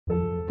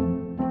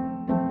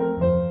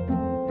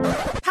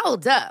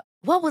Hold up.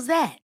 What was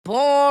that?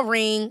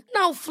 Boring.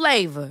 No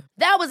flavor.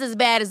 That was as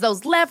bad as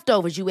those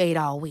leftovers you ate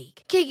all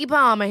week. Keke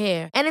Palmer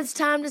here, and it's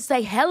time to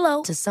say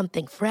hello to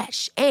something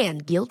fresh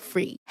and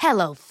guilt-free.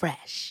 Hello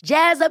Fresh.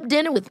 Jazz up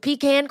dinner with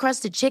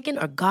pecan-crusted chicken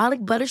or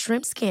garlic butter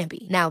shrimp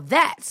scampi. Now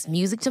that's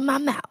music to my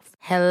mouth.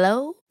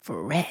 Hello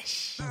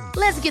Fresh.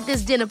 Let's get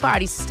this dinner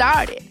party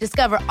started.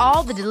 Discover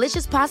all the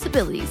delicious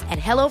possibilities at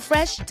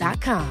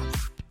hellofresh.com.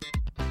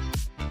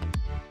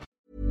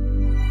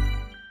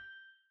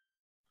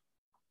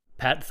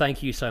 Pat,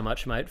 thank you so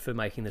much, mate, for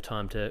making the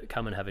time to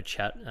come and have a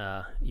chat.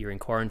 You're in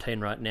quarantine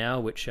right now,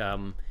 which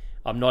I'm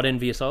not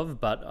envious of,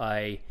 but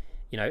I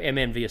am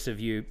envious of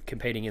you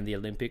competing in the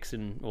Olympics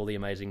and all the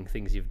amazing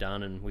things you've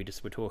done. And we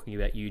just were talking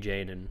about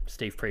Eugene and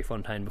Steve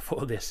Prefontaine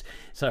before this.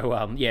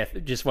 So,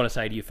 just want to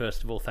say to you,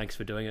 first of all, thanks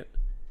for doing it.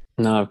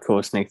 No, of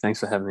course, Nick. Thanks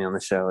for having me on the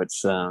show.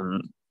 It's,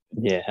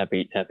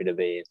 happy to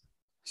be here.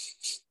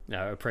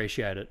 No,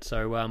 appreciate it.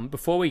 So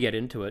before we get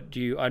into it,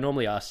 I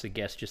normally ask the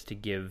guest just to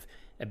give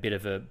a bit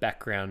of a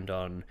background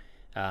on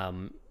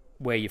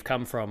where you've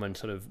come from and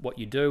sort of what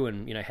you do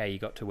and, how you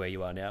got to where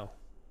you are now.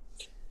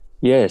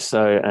 Yeah,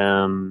 so,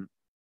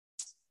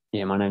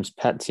 my name's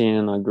Pat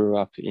Tiernan. I grew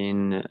up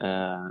in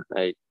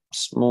a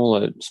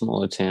smaller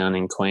town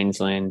in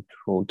Queensland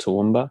called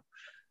Toowoomba.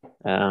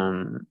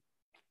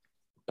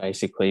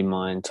 Basically,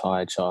 my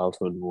entire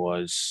childhood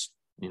was,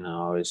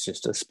 I was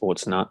just a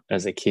sports nut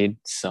as a kid.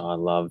 So I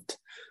loved,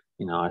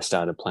 I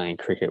started playing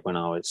cricket when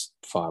I was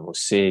 5 or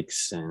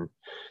 6 and,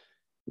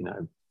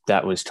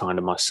 that was kind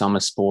of my summer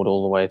sport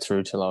all the way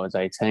through till I was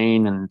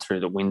 18. And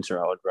through the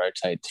winter, I would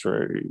rotate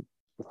through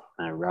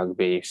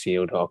rugby,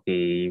 field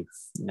hockey,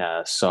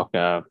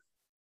 soccer,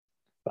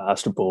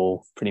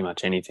 basketball, pretty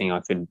much anything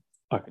I could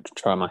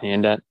try my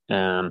hand at.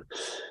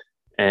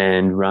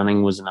 And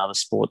running was another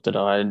sport that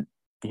I,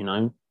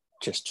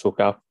 just took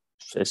up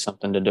as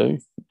something to do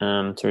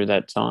through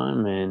that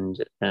time.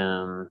 And,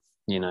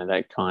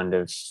 that kind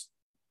of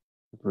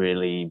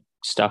really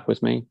stuck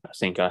with me. I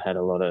think I had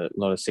a lot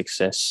of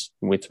success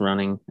with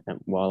running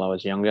while I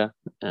was younger,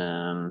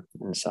 and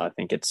so I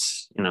think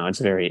it's it's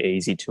very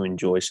easy to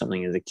enjoy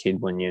something as a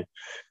kid when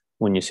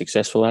you're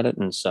successful at it,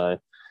 and so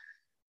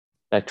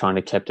that kind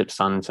of kept it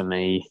fun for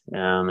me,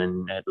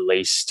 and at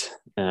least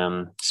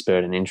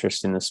spurred an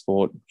interest in the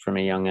sport from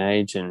a young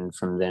age. And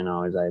from then I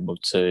was able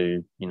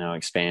to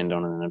expand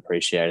on it and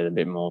appreciate it a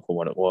bit more for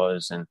what it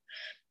was, and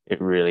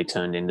it really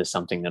turned into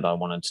something that I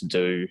wanted to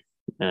do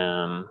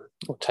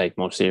or take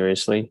more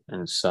seriously.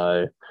 And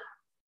so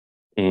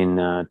in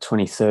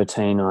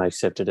 2013, I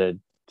accepted a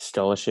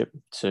scholarship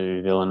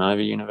to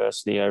Villanova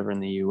University over in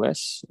the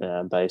US,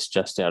 based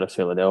just out of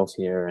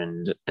Philadelphia,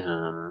 and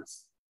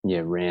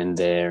ran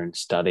there and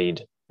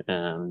studied,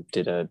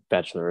 did a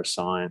Bachelor of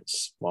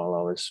Science while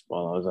I was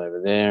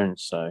over there. And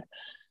so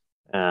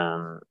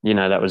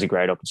that was a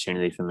great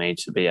opportunity for me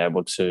to be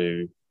able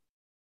to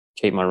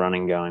keep my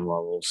running going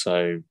while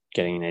also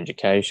getting an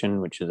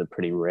education, which is a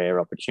pretty rare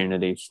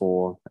opportunity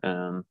for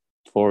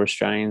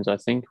Australians, I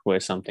think, where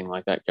something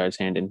like that goes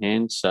hand in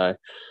hand. So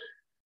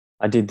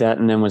I did that,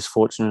 and then was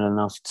fortunate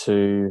enough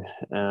to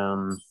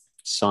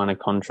sign a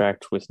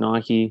contract with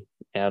Nike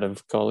out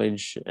of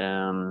college,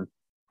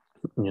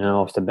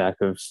 off the back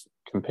of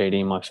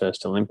competing in my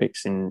first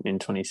Olympics in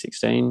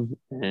 2016.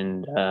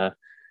 And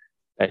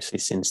basically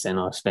since then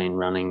I've been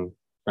running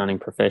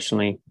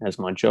professionally as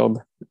my job.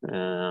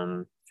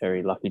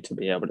 Very lucky to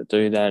be able to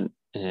do that,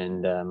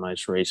 and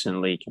most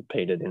recently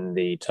competed in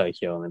the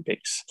Tokyo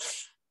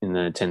Olympics in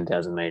the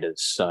 10,000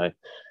 meters. So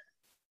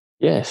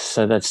yes,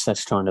 so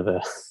that's kind of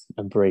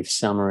a brief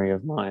summary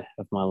of my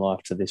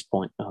life to this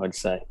point, I would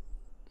say.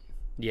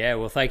 Yeah,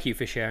 well, thank you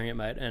for sharing it,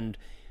 mate. And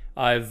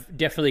I've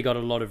definitely got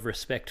a lot of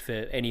respect for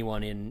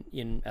anyone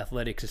in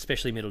athletics,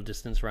 especially middle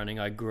distance running.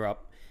 I grew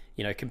up,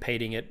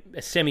 competing at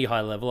a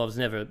semi-high level. I was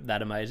never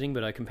that amazing,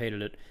 but I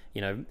competed at,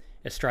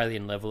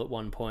 Australian level at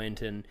one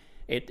point, and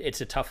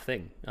it's a tough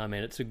thing. I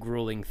mean, it's a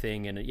grueling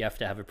thing, and you have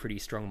to have a pretty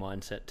strong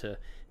mindset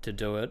to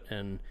do it.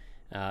 And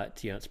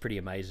it's pretty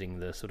amazing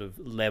the sort of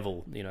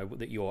level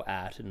that you're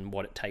at and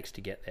what it takes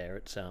to get there.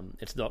 It's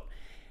not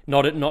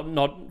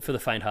for the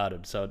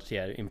faint-hearted. So it's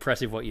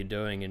impressive what you're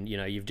doing, and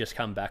you've just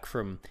come back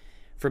from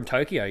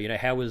Tokyo.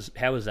 How was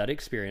that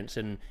experience,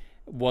 and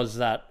was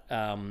that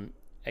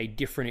a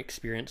different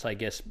experience, I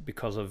guess,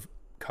 because of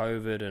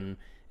COVID and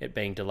it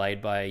being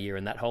delayed by a year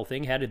and that whole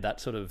thing? How did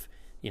that sort of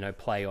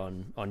play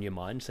on your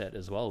mindset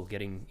as well,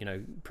 getting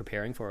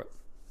preparing for it?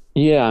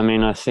 Yeah, I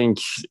mean, I think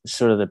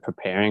sort of the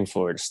preparing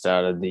for it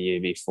started the year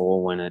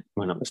before when it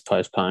was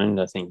postponed.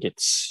 I think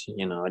it's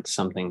it's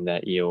something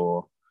that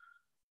you're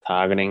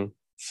targeting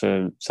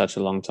for such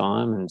a long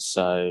time, and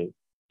so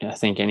I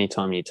think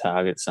anytime you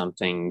target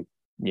something,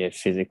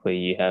 physically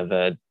you have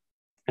an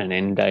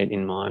end date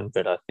in mind,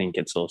 but I think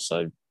it's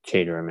also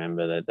key to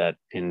remember that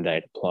end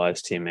date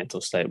applies to your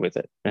mental state with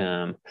it.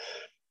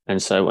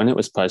 And so when it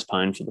was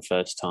postponed for the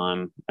first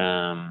time,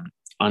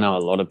 I know a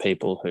lot of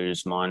people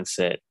whose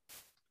mindset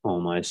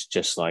almost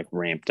just like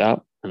ramped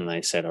up, and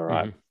they said, all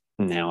right,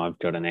 now I've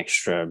got an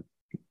extra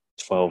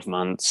 12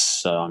 months,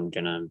 so I'm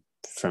going to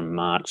from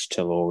March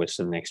till August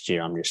of next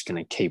year, I'm just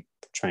going to keep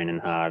training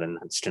hard, and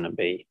that's going to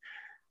be,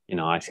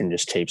 I can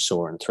just keep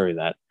soaring through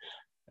that.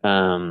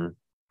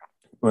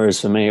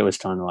 Whereas for me, it was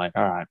kind of like,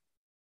 all right,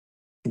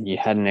 you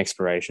had an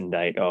expiration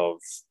date of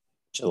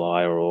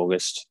July or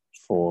August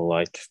for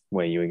like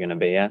where you were going to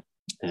be at,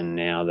 and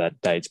now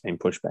that date's been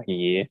pushed back a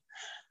year.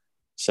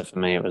 So for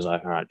me, it was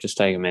like, all right, just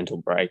take a mental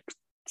break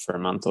for a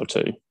month or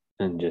two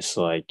and just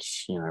like,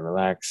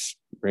 relax,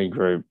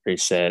 regroup,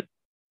 reset,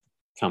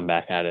 come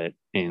back at it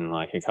in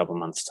like a couple of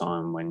months'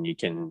 time when you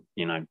can,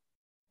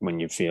 when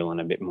you're feeling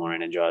a bit more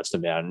energized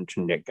about it and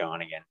can get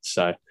going again.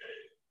 So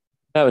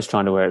that was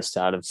kind of where it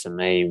started for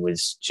me,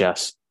 was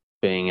just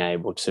being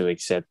able to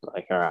accept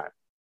like, all right,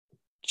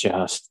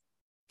 just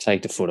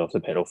take the foot off the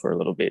pedal for a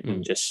little bit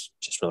and just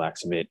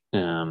relax a bit.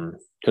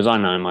 Because I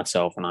know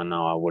myself, and I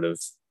know I would have,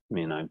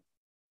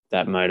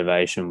 that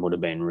motivation would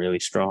have been really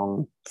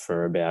strong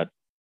for about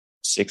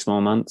 6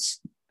 more months.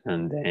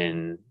 And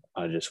then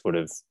I just would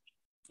have,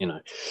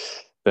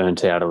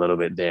 burnt out a little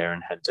bit there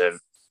and had to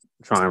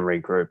try and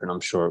regroup. And I'm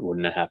sure it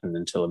wouldn't have happened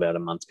until about a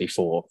month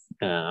before.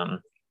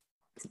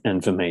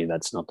 And for me,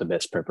 that's not the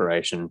best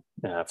preparation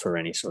for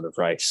any sort of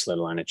race, let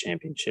alone a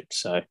championship.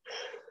 So,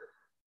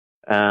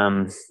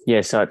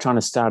 so it kind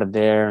of started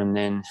there. And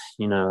then,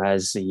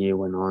 as the year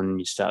went on,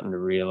 you're starting to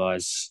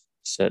realize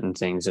certain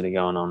things that are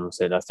going on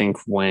with it. I think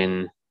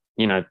when,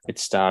 it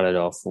started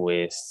off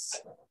with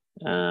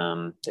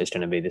there's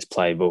going to be this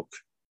playbook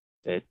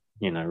that,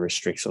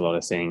 restricts a lot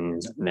of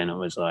things. And then it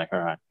was like, all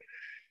right,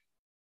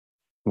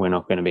 we're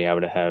not going to be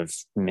able to have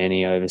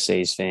many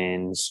overseas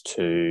fans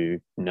to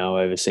no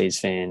overseas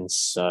fans.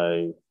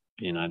 So,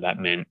 that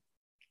meant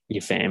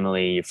your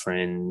family, your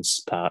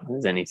friends,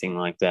 partners, anything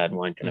like that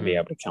weren't going to be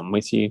able to come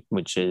with you,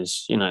 which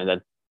is,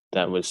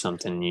 that was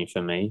something new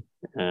for me.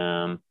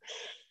 So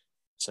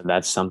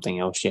that's something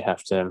else you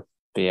have to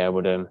be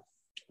able to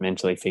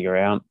mentally figure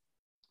out.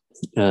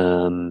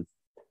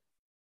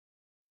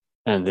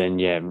 And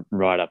then,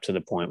 right up to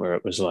the point where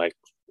it was like,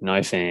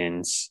 no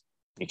fans,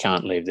 you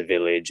can't leave the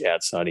village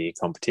outside of your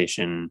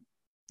competition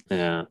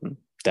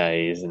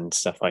days and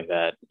stuff like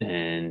that.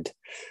 And,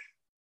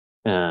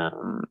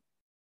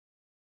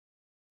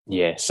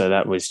 so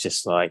that was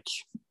just like,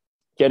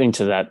 getting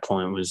to that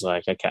point was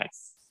like, okay,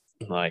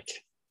 like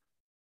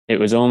it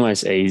was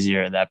almost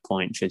easier at that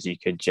point because you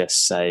could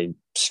just say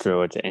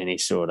screw it to any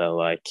sort of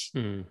like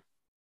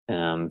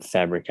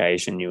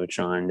fabrication you were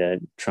trying to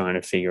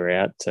figure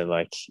out to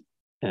like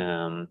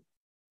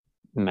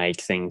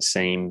make things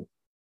seem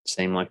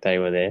like they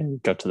were there.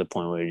 Got to the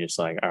point where you're just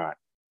like, all right,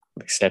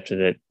 I've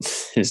accepted it.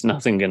 There's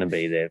nothing going to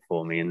be there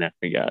for me in that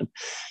regard.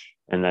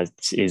 And that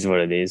is what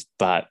it is.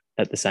 But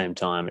at the same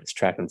time, it's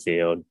track and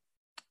field.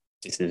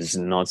 This is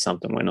not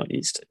something we're not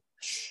used to.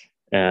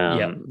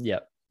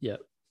 Yep.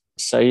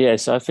 So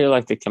I feel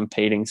like the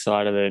competing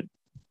side of it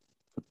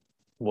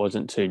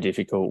wasn't too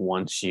difficult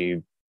once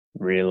you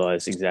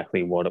realize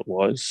exactly what it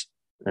was.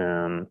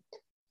 And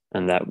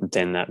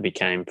that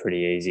became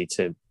pretty easy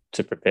to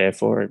prepare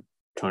for. It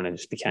kind of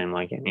just became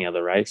like any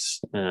other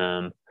race.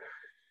 But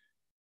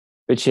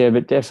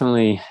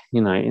definitely,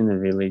 in the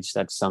village,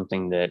 that's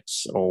something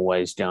that's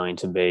always going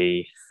to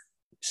be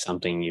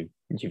something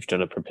you've got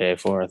to prepare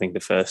for. I think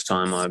the first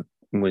time I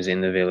was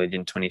in the village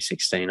in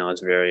 2016, I was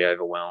very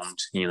overwhelmed.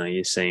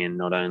 You're seeing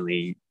not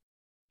only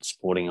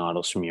sporting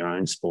idols from your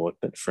own sport,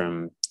 but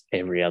from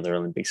every other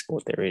Olympic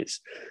sport there is.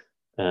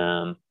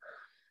 So,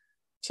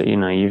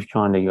 you've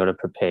kind of got to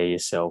prepare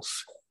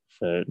yourself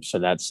for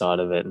that side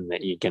of it, and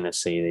that you're going to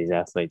see these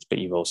athletes, but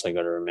you've also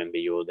got to remember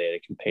you're there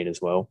to compete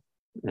as well.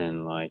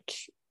 And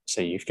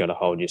so you've got to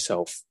hold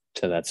yourself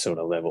to that sort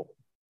of level.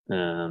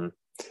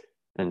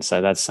 And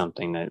so that's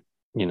something that,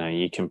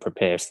 you can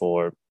prepare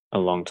for a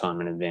long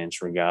time in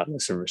advance,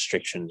 regardless of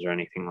restrictions or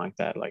anything like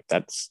that. Like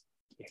that's,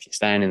 if you're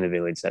staying in the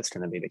village, that's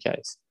going to be the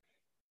case.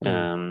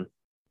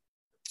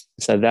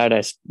 So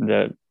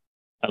the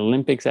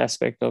Olympics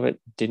aspect of it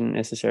didn't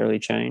necessarily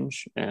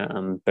change,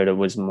 but it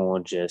was more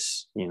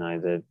just,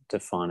 the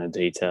finer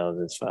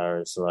details as far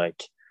as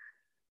like,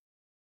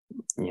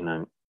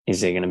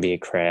 is there going to be a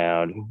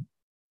crowd?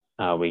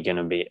 Are we going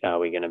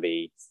to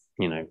be,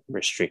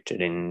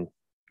 restricted in?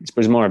 It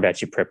was more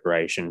about your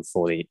preparation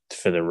for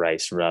the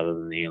race rather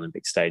than the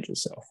Olympic stage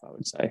itself, I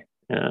would say.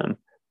 And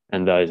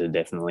those are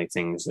definitely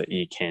things that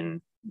you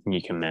can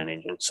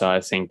manage. And so I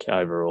think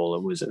overall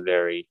it was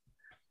I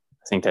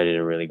think they did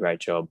a really great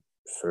job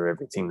for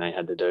everything they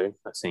had to do.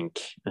 I think,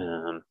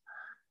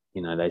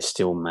 they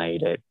still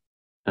made it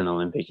an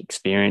Olympic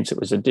experience. It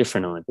was a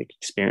different Olympic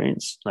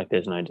experience. Like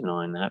there's no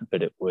denying that,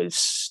 but it was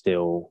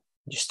still,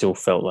 you still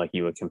felt like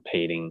you were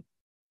competing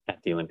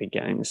at the Olympic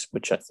Games,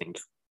 which I think,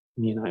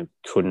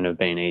 couldn't have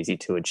been easy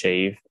to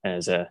achieve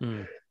as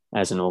an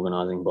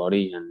organising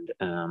body. And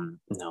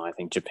no, I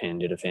think Japan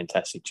did a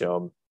fantastic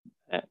job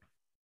at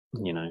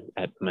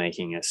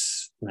making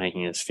us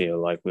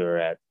feel like we were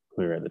at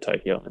the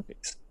Tokyo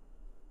Olympics.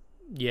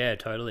 Yeah,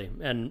 totally.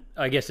 And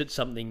I guess it's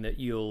something that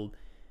you'll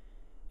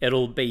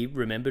it'll be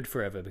remembered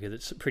forever because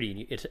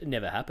it's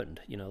never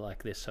happened,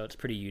 like this. So it's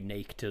pretty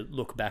unique to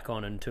look back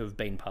on and to have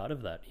been part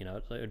of that.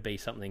 It would be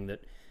something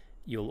that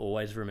you'll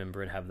always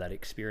remember and have that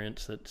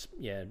experience. That's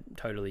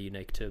totally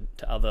unique to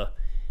other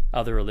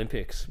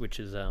Olympics, which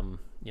is a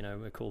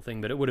cool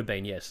thing. But it would have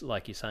been, yes,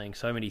 like you're saying,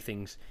 so many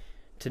things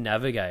to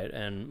navigate.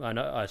 And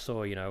I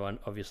saw,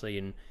 obviously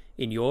in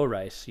your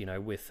race,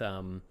 with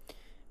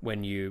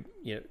when you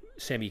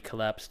semi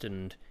collapsed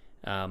and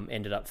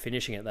ended up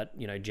finishing it, that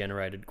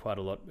generated quite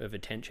a lot of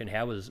attention.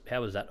 How was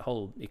that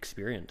whole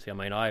experience? I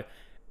mean,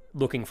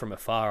 looking from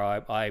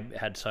afar, I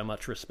had so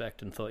much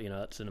respect and thought,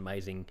 that's an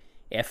amazing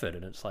effort,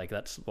 and it's like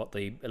that's what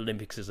the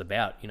Olympics is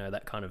about,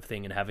 that kind of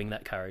thing, and having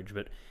that courage.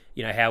 But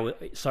how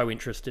so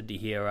interested to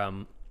hear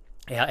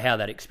how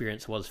that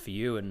experience was for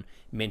you, and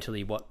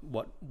mentally what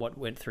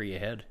went through your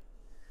head.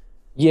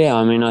 Yeah,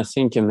 I mean, I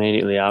think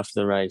immediately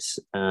after the race,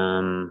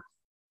 I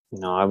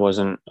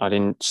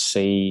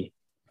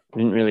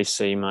didn't really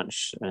see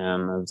much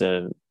of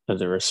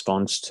the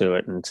response to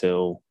it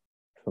until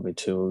probably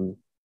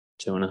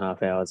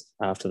 2.5 hours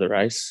after the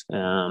race.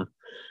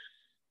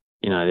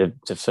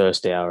 The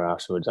first hour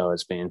afterwards, I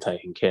was being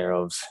taken care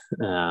of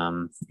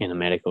in a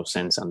medical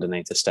sense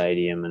underneath the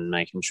stadium, and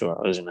making sure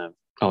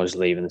I was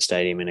leaving the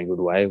stadium in a good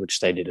way, which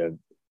they did an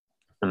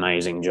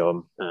amazing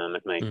job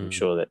at making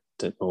sure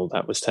that all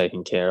that was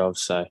taken care of.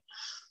 So,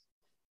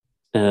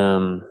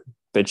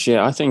 but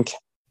yeah, I think,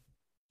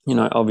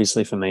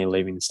 obviously for me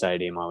leaving the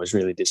stadium, I was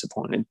really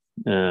disappointed,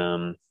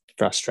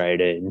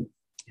 frustrated,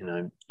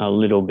 a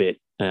little bit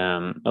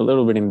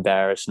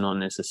embarrassed, not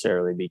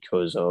necessarily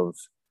because of,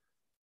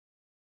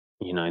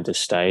 the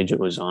stage it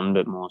was on,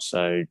 but more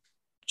so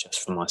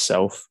just for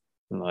myself.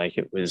 Like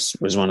it was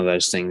one of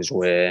those things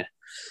where,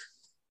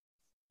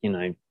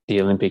 the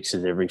Olympics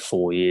is every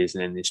 4 years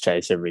and then this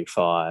chase every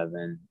 5.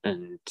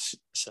 And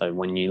so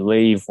when you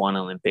leave one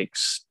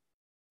Olympics,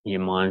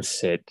 your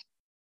mindset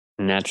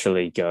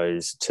naturally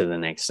goes to the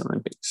next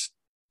Olympics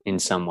in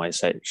some way,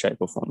 shape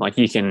or form. Like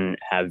you can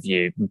have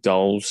your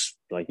goals,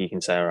 like you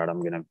can say, all right,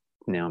 I'm going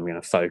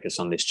to focus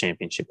on this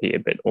championship here,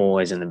 but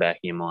always in the back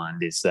of your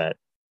mind is that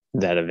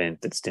event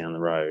that's down the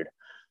road,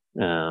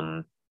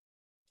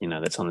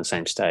 that's on the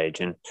same stage.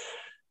 And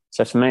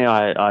so for me,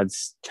 I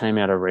came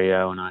out of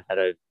Rio and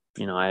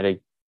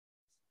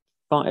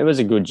it was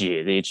a good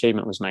year. The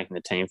achievement was making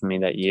the team for me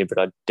that year, but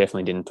I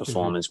definitely didn't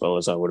perform as well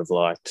as I would have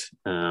liked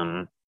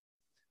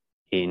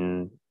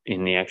in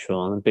the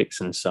actual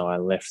Olympics. And so I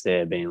left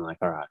there being like,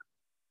 all right,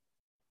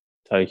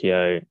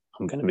 Tokyo,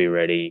 I'm going to be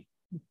ready.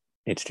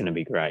 It's going to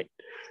be great.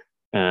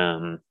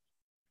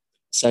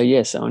 So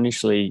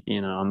initially,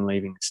 I'm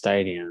leaving the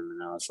stadium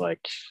and I was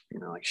like,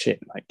 shit,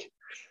 like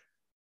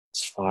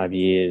it's 5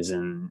 years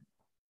and,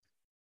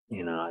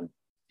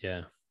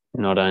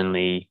 not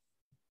only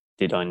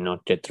did I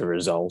not get the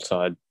result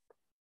I'd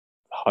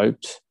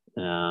hoped,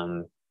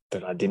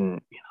 but I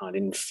didn't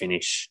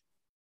finish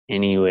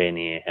anywhere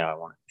near how I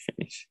wanted to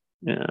finish.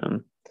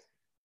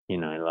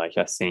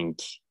 I think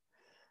it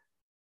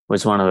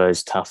was one of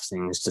those tough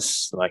things,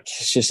 just like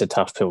it's just a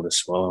tough pill to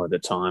swallow at the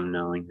time,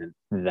 knowing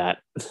that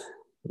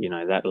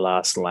that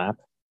last lap.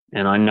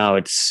 And I know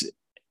it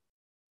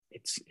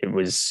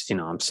was,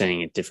 I'm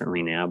seeing it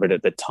differently now, but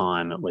at the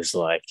time it was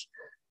like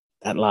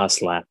that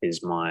last lap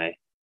is my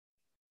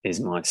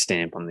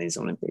stamp on these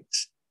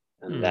Olympics.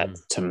 And that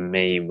to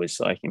me was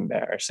like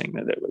embarrassing,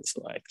 that it was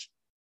like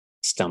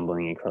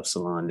stumbling across the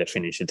line to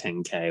finish a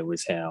 10K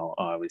was how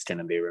I was going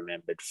to be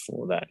remembered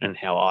for that, and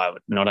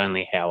not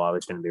only how I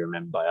was going to be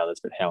remembered by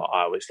others, but how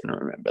I was going to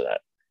remember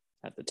that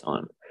at the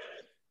time.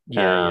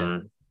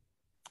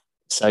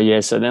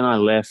 So then I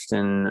left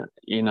and,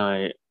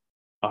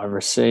 I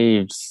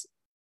received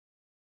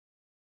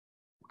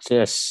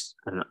just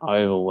an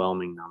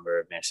overwhelming number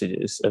of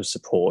messages of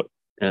support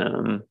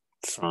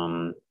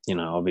from,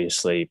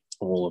 obviously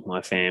all of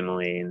my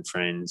family and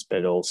friends,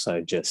 but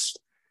also just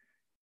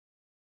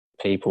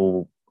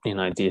people,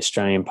 the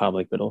Australian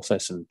public, but also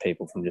some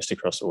people from just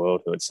across the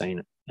world who had seen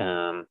it.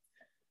 And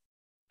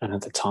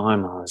at the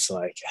time I was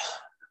like,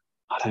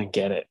 I don't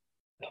get it.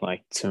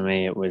 Like, to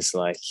me, it was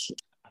like,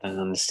 I don't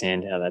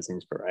understand how that's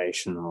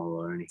inspirational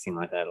or anything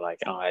like that.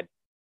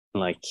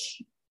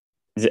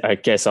 I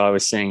guess I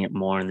was seeing it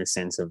more in the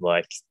sense of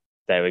like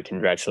they were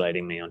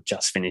congratulating me on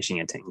just finishing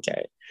a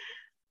 10K.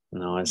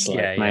 And I was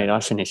like, mate, I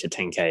finish a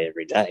 10K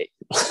every day.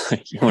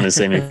 You want to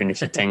see me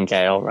finish a 10K?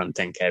 I'll run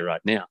 10K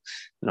right now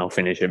and I'll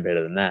finish it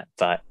better than that.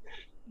 But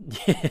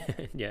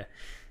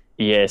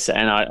yes,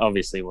 and I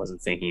obviously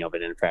wasn't thinking of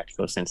it in a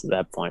practical sense at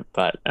that point.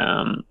 But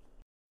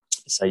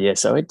so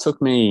it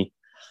took me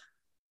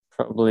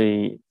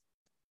probably,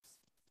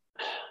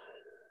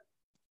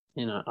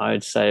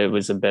 I'd say it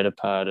was a better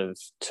part of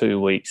 2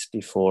 weeks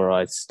before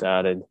I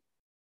started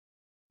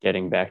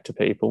getting back to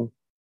people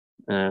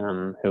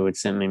who would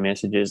send me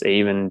messages,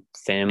 even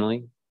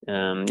family.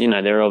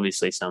 There are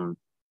obviously some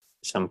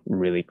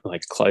really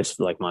like close,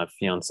 like my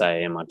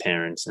fiance and my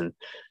parents and,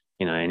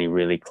 any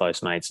really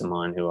close mates of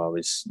mine who I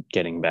was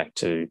getting back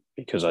to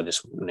because I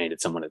just needed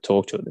someone to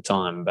talk to at the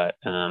time. But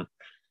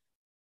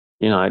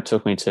it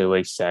took me 2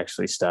 weeks to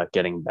actually start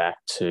getting back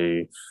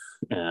to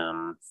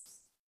um,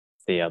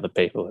 the other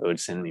people who would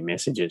send me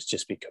messages,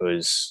 just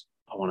because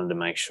I wanted to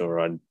make sure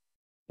I'd,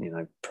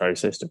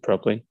 processed it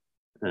properly.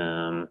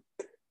 Um,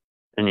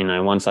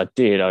 and, once I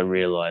did, I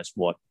realized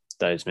what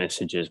those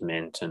messages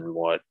meant and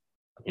what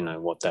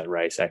that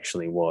race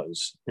actually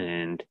was.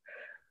 And,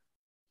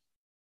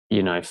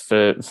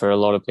 for a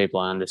lot of people,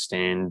 I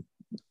understand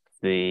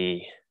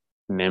the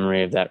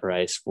memory of that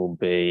race will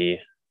be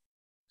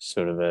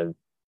sort of a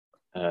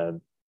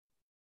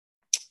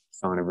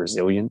sign of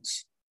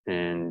resilience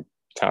and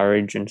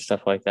courage and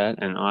stuff like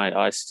that. And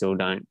I still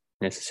don't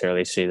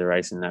necessarily see the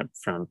race in that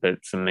front,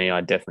 but for me,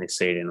 I definitely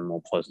see it in a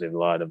more positive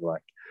light of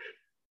like,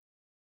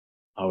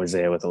 I was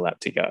there with a lap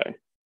to go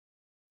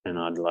and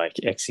I'd like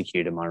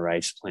executed my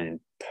race plan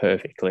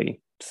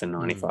perfectly for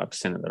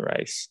 95% of the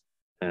race.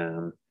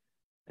 And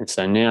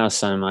so now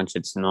so much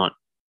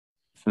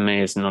for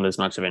me, it's not as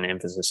much of an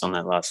emphasis on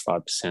that last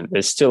 5%.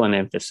 There's still an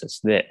emphasis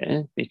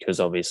there because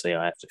obviously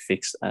I have to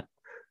fix that,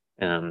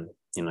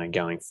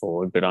 going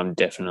forward. But I'm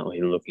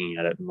definitely looking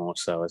at it more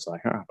so as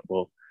like, all right,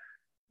 well,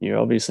 you're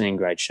obviously in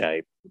great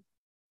shape.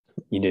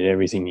 You did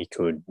everything you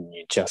could. And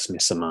you just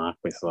missed the mark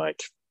with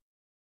like,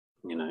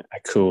 a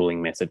cooling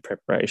method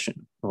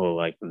preparation, or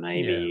like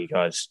maybe you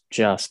guys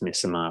just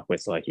missed the mark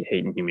with like your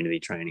heat and humidity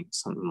training,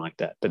 something like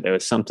that. But there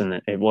was something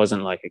that it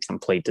wasn't like a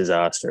complete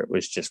disaster. It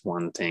was just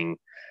one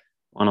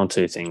or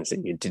two things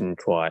that you didn't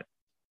quite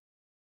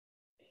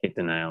hit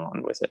the nail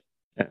on with it.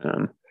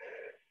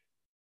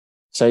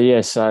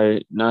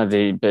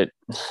 But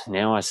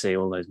now I see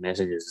all those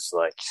messages. It's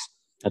like,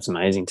 that's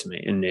amazing to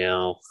me. And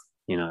now,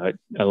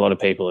 a lot of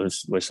people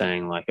were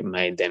saying like it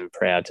made them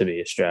proud to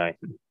be Australian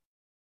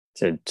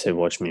to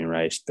watch me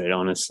race. But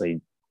honestly,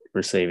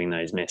 receiving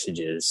those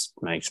messages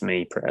makes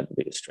me proud to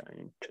be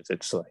Australian, because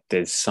it's like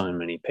there's so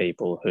many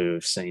people who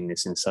have seen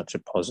this in such a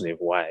positive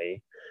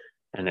way.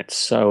 And it's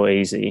so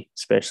easy,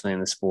 especially in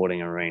the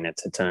sporting arena,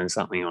 to turn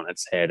something on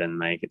its head and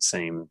make it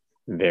seem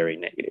very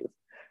negative.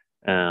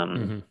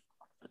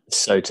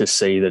 So to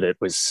see that it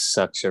was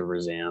such a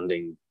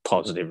resounding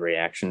positive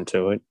reaction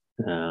to it,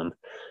 that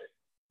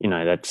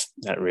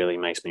really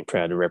makes me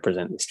proud to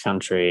represent this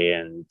country.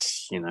 And,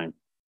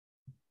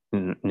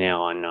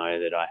 now I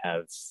know that I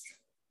have,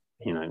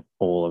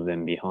 all of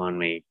them behind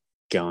me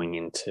going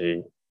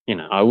into,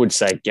 I would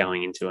say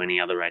going into any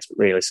other race, but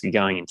realistically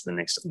going into the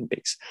next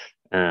Olympics.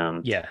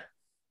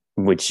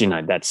 Which,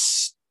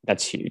 that's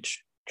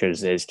huge, because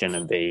there's going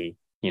to be,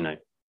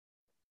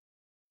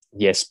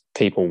 yes,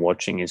 people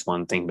watching is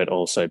one thing, but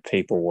also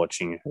people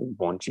watching who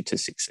want you to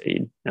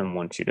succeed and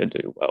want you to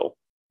do well.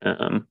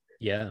 And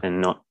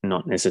not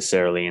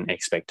necessarily an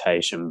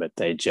expectation, but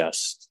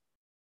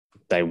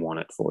they want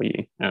it for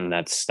you. And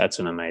that's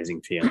an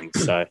amazing feeling.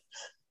 So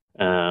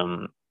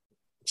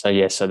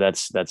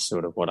that's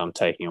sort of what I'm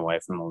taking away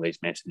from all these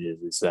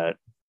messages, is that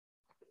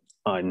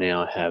I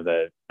now have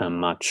a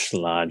much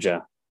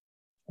larger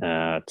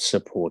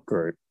support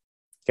group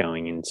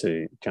going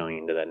into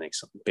that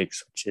next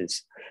Olympics, which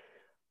is,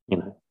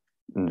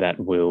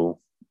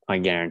 I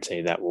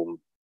guarantee that will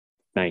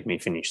make me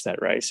finish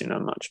that race in a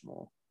much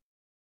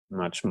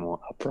more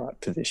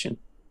upright position.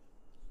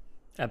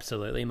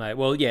 Absolutely, mate.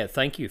 Well, yeah,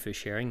 thank you for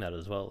sharing that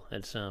as well.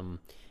 It's and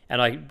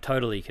I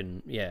totally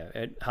can,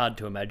 hard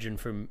to imagine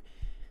from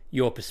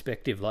your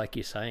perspective, like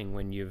you're saying,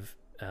 when you've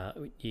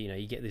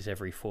you get this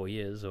every 4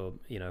 years, or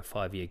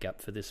 5-year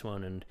gap for this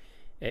one, and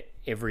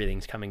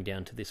everything's coming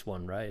down to this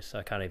one race.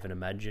 I can't even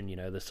imagine,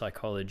 the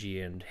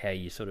psychology and how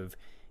you sort of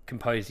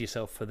compose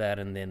yourself for that,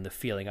 and then the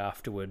feeling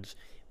afterwards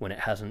when it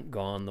hasn't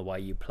gone the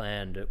way you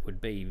planned. It would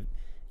be,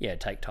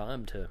 take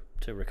time to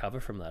recover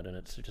from that, and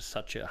it's just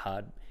such a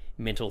hard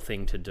mental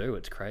thing to do.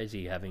 It's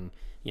crazy having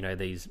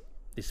this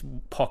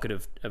pocket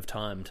of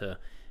time to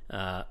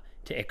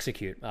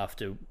execute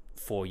after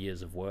 4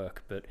 years of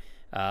work. But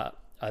I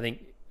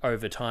think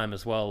over time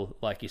as well,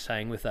 like you're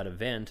saying with that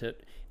event,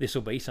 this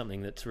will be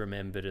something that's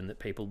remembered and that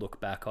people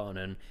look back on,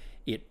 and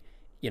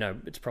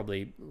it's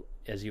probably,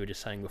 as you were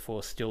just saying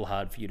before, still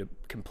hard for you to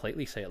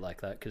completely see it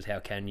like that, because how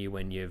can you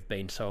when you've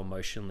been so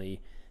emotionally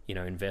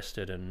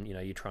invested and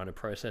you're trying to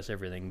process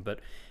everything. But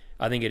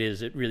I think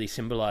it really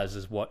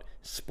symbolizes what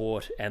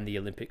sport and the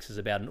Olympics is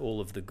about, and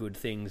all of the good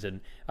things. And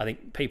I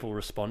think people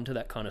respond to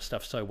that kind of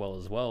stuff so well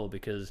as well,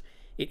 because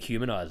it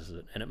humanizes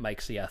it and it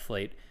makes the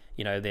athlete,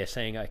 they're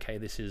saying, okay,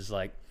 this is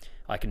like,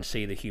 I can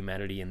see the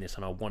humanity in this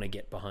and I want to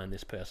get behind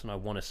this person. I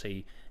want to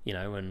see,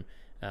 and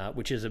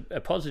which is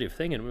a positive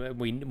thing. And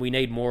we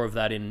need more of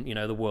that in,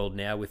 the world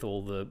now, with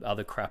all the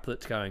other crap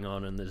that's going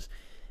on. And there's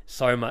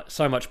so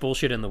much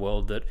bullshit in the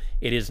world, that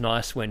it is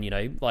nice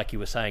when, like you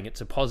were saying,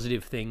 it's a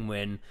positive thing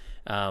when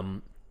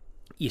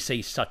you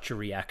see such a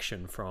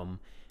reaction from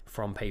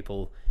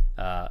people,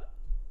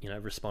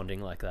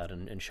 responding like that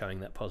and showing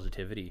that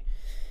positivity.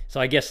 So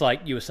I guess,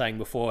 like you were saying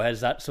before,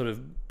 has that sort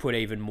of put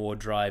even more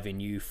drive in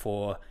you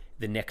for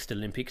the next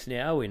Olympics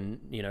now, in,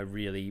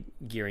 really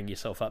gearing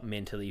yourself up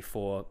mentally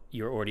for,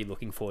 you're already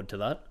looking forward to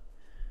that?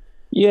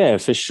 Yeah,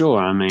 for sure.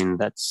 I mean,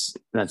 that's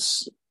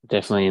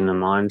definitely in the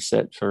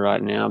mindset for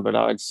right now. But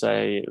I would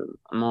say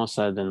more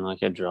so than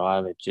like a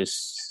drive,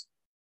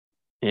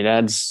 it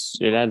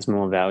adds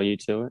more value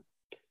to it.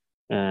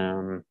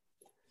 Um,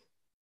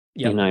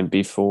 Yep.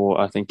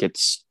 Before I think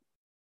it's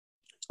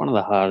one of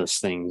the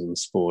hardest things in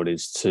sport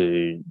is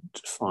to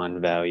find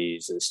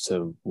values as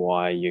to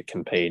why you're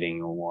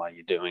competing or why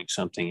you're doing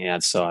something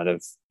outside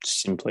of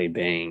simply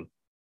being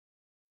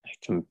a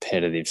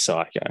competitive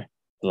psycho.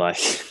 Like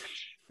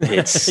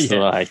it's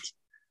Yeah.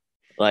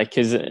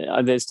 because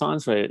there's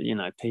times where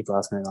people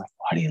ask me like,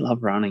 why do you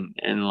love running?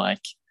 And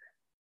like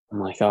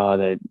I'm like, oh,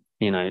 that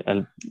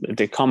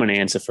the common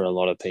answer for a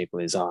lot of people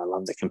is, oh, I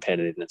love the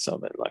competitiveness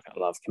of it. Like I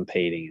love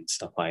competing and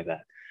stuff like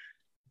that.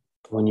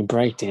 But when you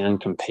break down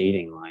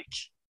competing, like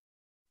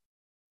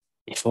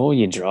if all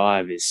your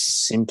drive is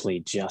simply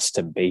just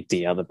to beat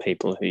the other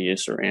people who you're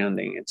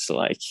surrounding, it's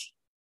like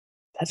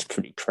that's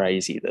pretty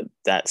crazy that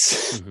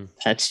that's Mm-hmm.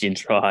 that's your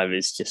drive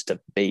is just to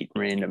beat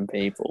random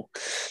people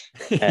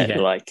at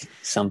Yeah. like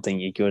something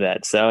you're good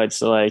at. So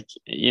it's like,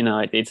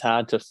 it's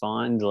hard to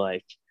find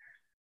like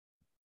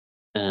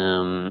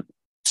um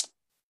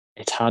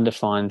it's hard to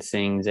find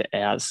things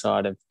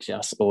outside of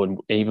just or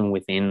even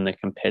within the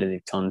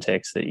competitive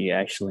context that you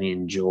actually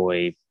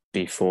enjoy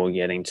before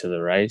getting to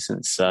the race.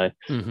 And so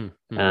Mm-hmm.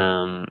 Mm-hmm.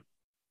 um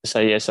so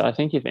yeah, so I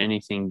think if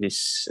anything,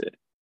 this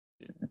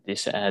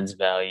adds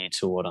value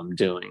to what I'm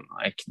doing.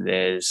 Like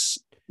there's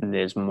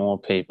more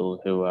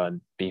people who are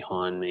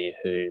behind me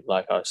who,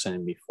 like I was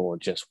saying before,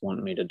 just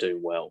want me to do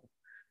well.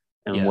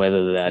 And Yeah.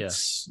 whether Yeah.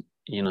 that's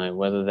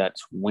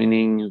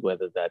winning,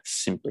 whether that's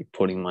simply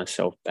putting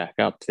myself back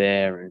up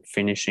there and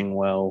finishing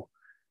well,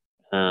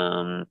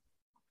 um,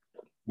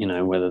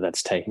 whether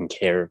that's taking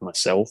care of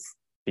myself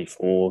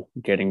before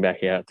getting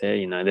back out there.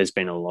 There's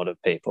been a lot of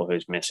people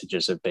whose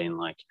messages have been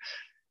like,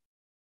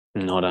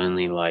 not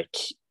only like,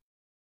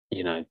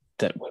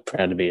 that we're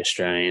proud to be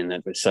Australian,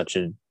 that was such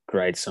a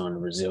great sign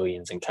of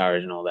resilience and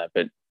courage and all that,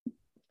 but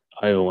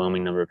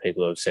overwhelming number of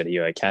people have said, are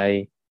you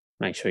okay?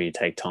 Make sure you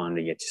take time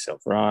to get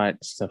yourself right,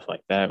 stuff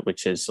like that,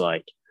 which is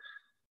like,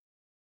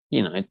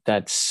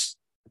 that's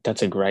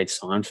a great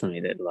sign for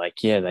me that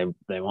like, yeah,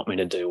 they want me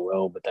to do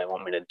well, but they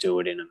want me to do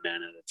it in a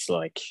manner that's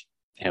like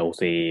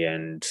healthy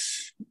and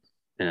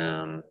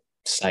um,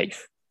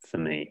 safe for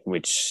me,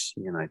 which,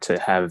 to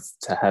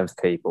have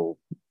people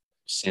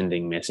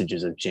sending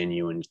messages of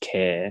genuine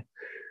care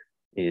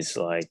is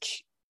like,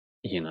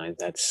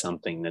 that's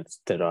something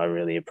that I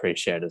really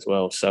appreciate as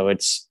well. So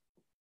it's,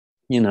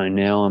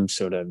 now I'm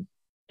sort of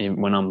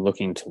when I'm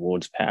looking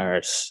towards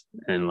Paris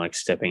and like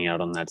stepping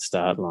out on that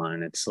start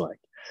line, it's like,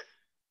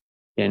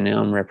 yeah,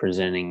 now I'm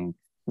representing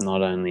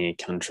not only a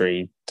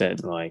country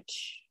that like,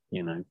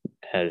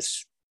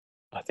 has,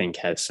 I think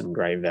has some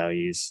great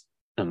values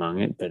among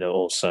it, but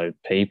also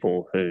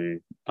people who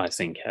I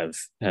think have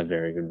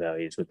very good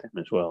values with them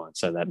as well. And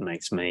so that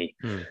makes me,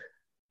 Mm.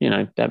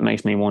 that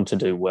makes me want to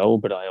do well,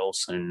 but I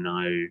also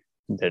know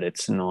that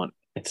it's not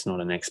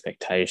an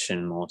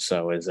expectation, more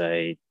so as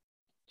a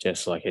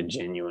just like a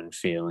genuine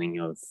feeling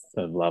of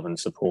love and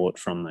support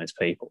from those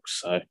people.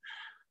 So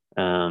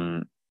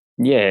um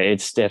yeah,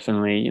 it's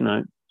definitely,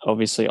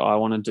 obviously I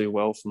want to do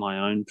well for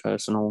my own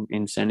personal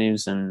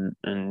incentives and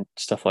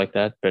stuff like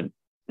that, but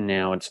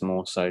now it's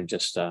more so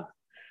just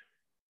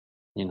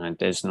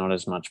there's not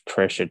as much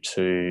pressure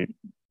to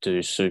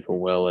do super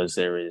well as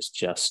there is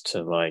just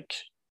to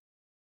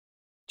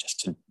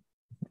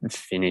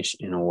finish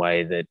in a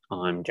way that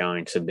I'm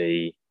going to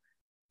be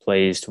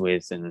pleased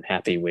with and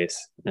happy with,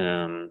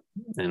 and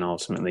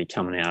ultimately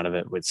coming out of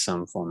it with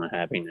some form of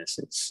happiness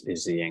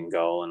is the end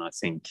goal. And I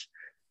think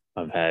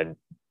I've had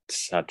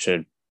such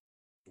a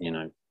you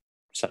know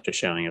such a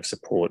showing of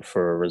support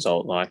for a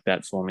result like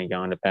that for me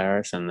going to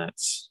Paris, and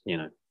that's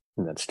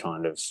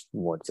kind of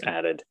what's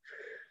added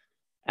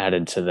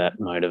to that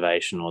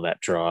motivation or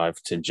that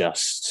drive to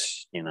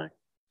just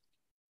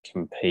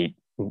compete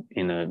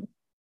in a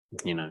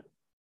you know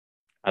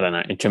I don't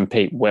know,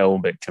 compete well,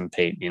 but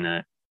compete in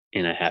a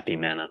happy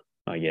manner,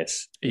 I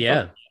guess.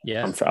 Yeah.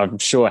 Yeah. I'm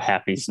sure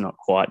happy's not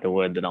quite the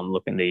word that I'm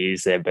looking to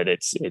use there, but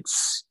it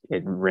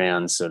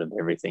rounds sort of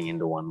everything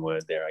into one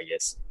word there, I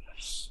guess.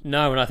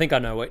 No, and I think I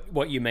know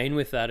what you mean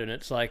with that, and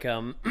it's like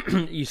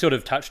you sort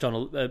of touched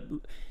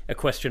on a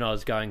question I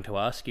was going to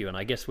ask you, and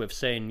I guess we've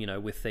seen,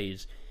 with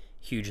these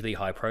hugely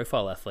high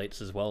profile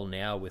athletes as well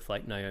now, with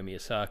like Naomi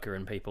Osaka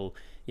and people,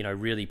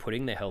 really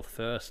putting their health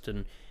first.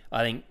 And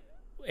I think,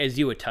 as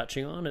you were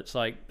touching on, it's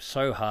like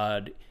so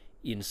hard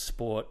in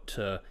sport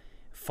to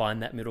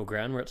find that middle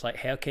ground where it's like,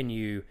 how can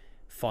you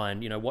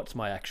find, what's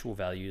my actual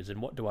values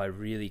and what do I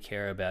really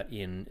care about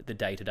in the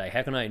day to day?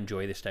 How can I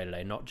enjoy this day to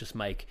day, not just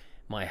make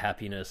my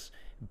happiness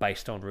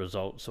based on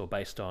results or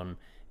based on,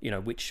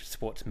 which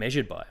sport's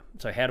measured by?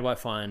 So how do I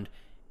find,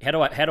 how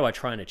do I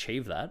try and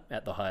achieve that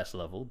at the highest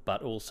level,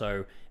 but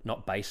also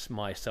not base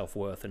my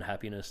self-worth and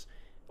happiness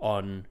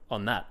on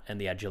that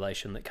and the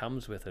adulation that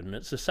comes with it? And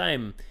it's the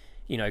same,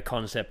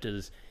 concept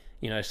as,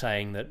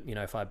 saying that,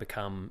 if I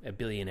become a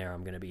billionaire,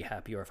 I'm going to be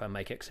happy, or if I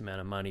make X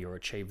amount of money or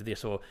achieve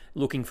this, or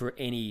looking for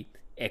any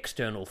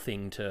external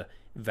thing to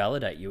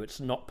validate you. It's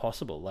not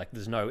possible. Like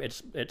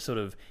it's sort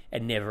of a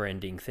never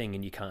ending thing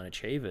and you can't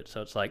achieve it.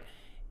 So it's like,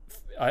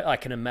 I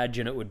can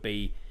imagine it would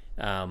be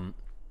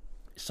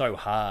so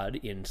hard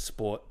in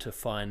sport to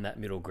find that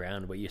middle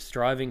ground where you're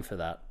striving for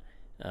that,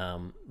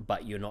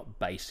 but you're not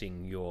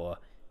basing your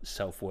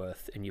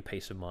self-worth and your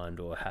peace of mind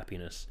or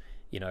happiness,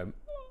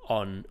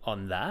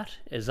 on that.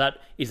 Is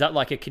that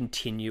like a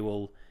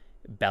continual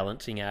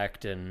balancing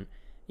act, and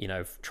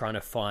trying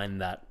to find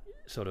that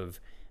sort of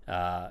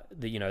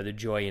the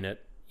joy in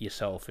it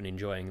yourself and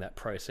enjoying that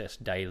process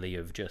daily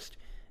of just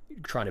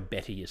trying to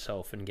better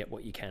yourself and get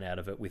what you can out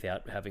of it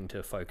without having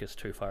to focus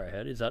too far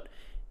ahead? Is that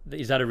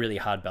a really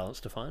hard balance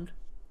to find?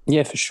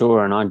 Yeah, for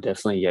sure. And I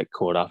definitely get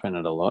caught up in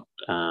it a lot.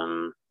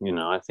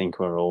 I think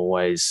we're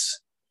always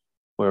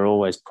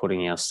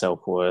putting our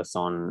self-worth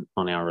on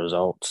our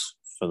results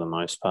for the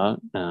most part.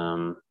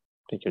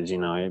 Because,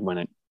 when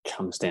it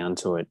comes down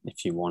to it,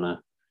 if you want to,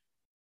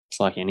 it's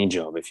like any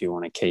job, if you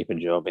want to keep a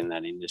job in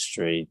that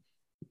industry,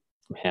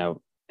 how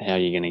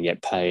you're going to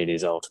get paid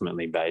is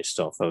ultimately based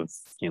off of,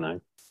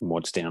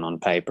 what's down on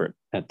paper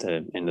at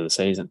the end of the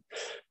season.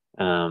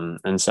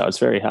 And so it's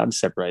very hard to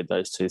separate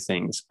those two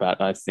things. But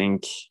I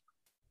think,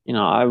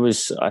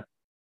 I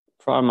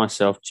pride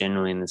myself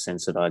generally in the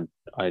sense that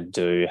I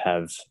do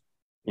have,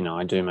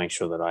 I do make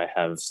sure that I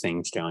have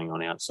things going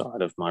on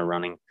outside of my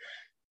running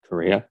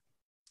career,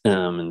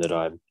 and that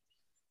I,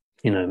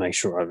 make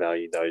sure I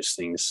value those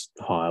things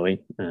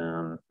highly.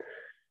 And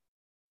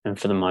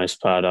for the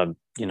most part,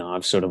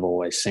 I've sort of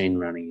always seen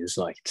running as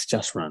like, it's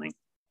just running,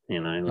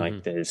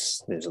 like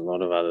there's a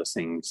lot of other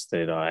things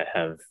that I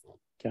have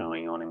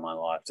going on in my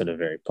life that are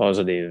very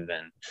positive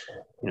and,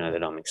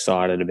 that I'm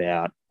excited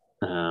about.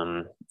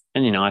 And,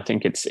 I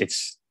think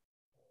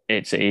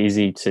it's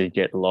easy to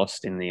get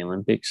lost in the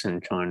Olympics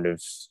and kind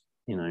of,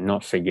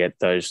 not forget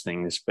those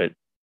things, but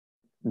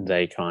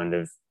the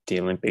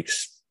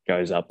Olympics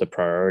goes up the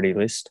priority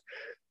list,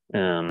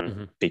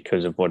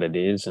 because of what it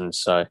is. And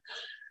so,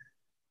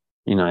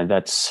 you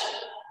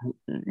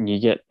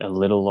get a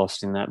little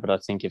lost in that, but I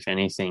think if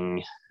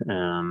anything,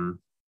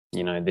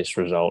 this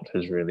result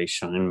has really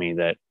shown me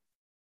that,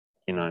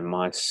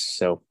 my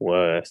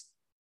self-worth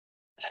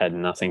had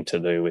nothing to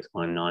do with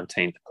my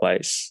 19th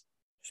place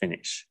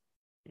finish.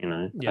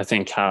 Yeah. I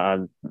think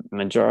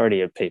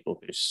majority of people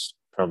who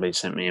probably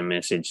sent me a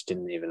message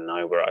didn't even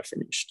know where I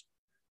finished,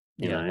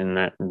 and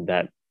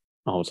that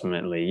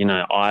ultimately,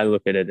 I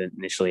look at it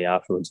initially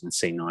afterwards and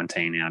see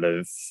 19 out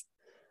of,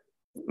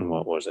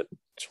 what was it,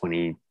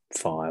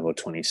 25 or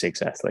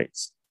 26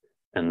 athletes.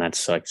 And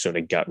that's like sort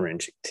of gut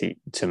wrenching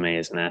to me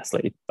as an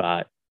athlete.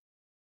 But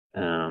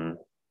in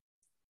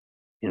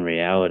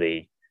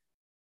reality,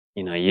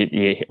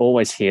 you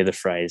always hear the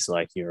phrase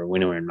like, you're a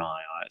winner in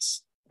my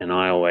eyes. And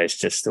I always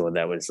just thought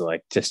that was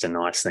like just a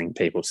nice thing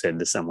people said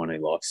to someone who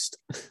lost,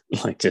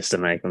 like just to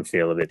make them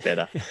feel a bit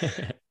better.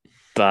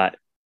 But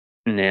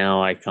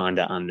now I kind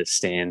of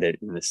understand it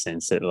in the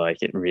sense that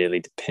like it really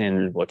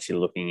depends what you're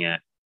looking at.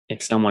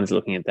 If someone's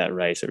looking at that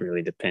race, it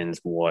really depends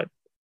what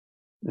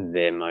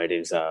their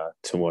motives are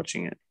to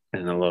watching it.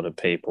 And a lot of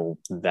people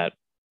that,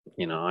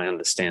 I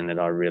understand that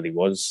I really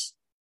was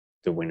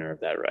the winner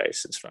of that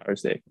race as far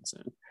as they're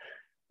concerned.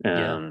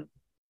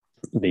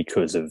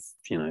 Because of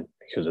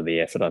the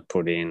effort I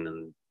put in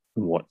and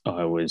what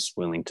I was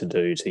willing to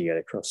do to get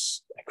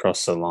across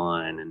the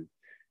line and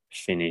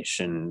finish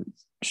and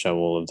show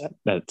all of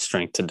that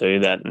strength to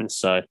do that. And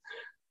so,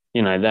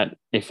 that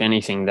if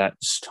anything,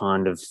 that's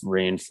kind of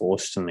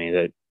reinforced to me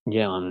that,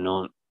 I'm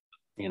not,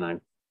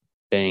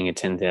 being a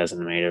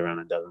 10,000 meter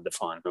runner doesn't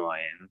define who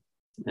I am.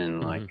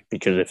 And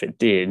because if it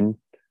did,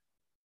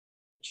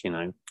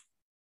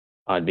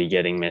 I'd be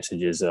getting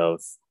messages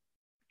of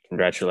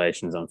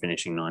congratulations on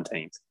finishing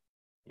 19th,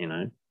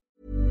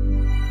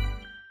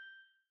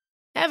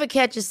 Ever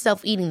catch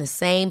yourself eating the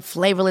same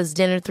flavorless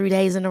dinner 3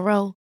 days in a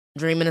row?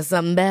 Dreaming of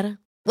something better?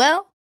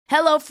 Well,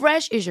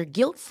 HelloFresh is your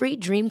guilt-free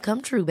dream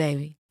come true,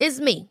 baby. It's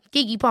me,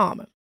 Keke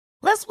Palmer.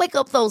 Let's wake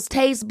up those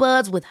taste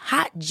buds with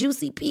hot,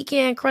 juicy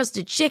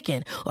pecan-crusted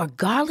chicken or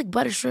garlic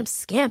butter shrimp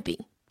scampi.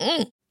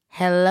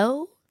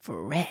 Hello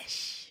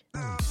Fresh.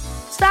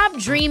 Stop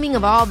dreaming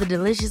of all the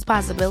delicious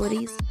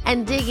possibilities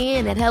and dig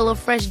in at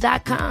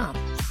HelloFresh.com.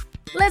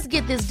 Let's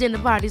get this dinner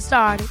party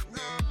started.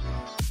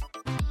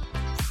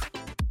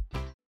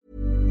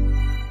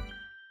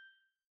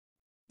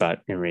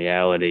 But in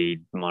reality,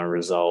 my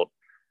result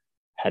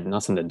had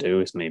nothing to do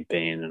with me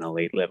being an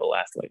elite level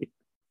athlete.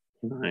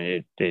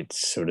 It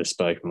sort of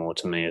spoke more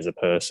to me as a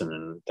person,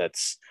 and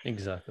that's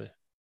exactly,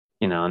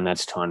 and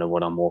that's kind of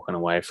what I'm walking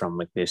away from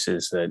with this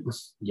is that,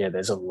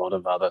 there's a lot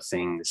of other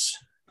things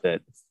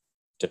that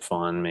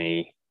define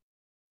me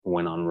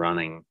when I'm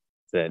running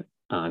that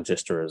aren't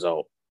just a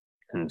result.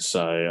 And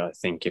so I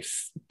think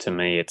to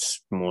me,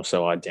 it's more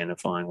so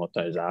identifying what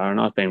those are. And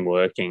I've been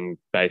working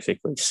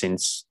basically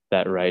since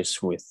that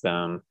race with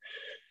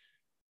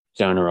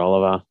Jonah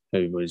Oliver,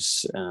 who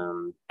was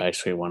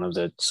basically one of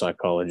the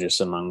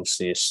psychologists amongst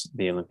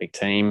the Olympic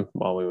team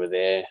while we were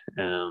there,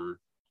 and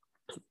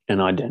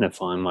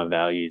identifying my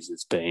values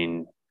as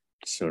being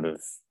sort of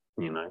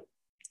you know,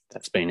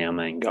 that's been our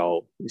main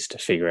goal, is to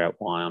figure out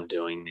why I'm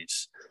doing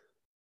this.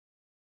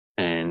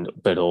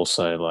 But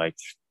also, like,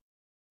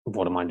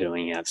 what am I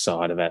doing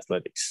outside of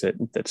athletics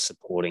that's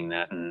supporting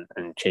that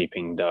and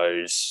keeping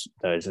those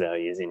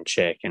values in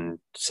check and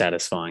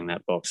satisfying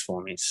that box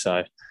for me.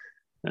 So,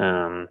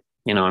 and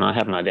I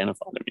haven't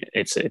identified them yet.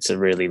 It's a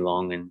really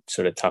long and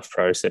sort of tough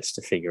process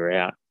to figure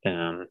out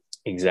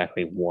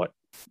exactly what,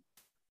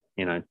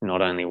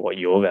 not only what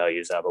your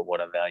values are, but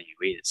what a value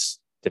is,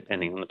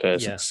 depending on the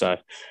person. Yeah. So,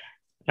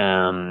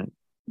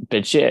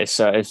 but yeah,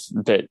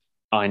 but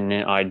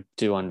I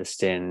do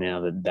understand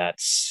now that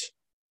that's,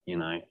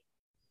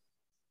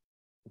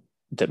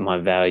 that my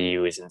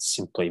value isn't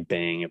simply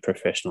being a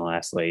professional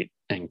athlete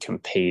and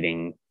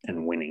competing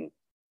and winning,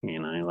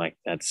 like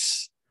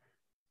that's,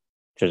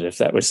 because if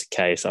that was the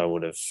case, I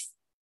would have,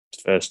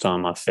 first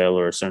time I fell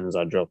or as soon as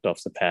I dropped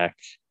off the pack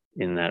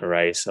in that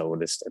race, I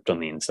would have stepped on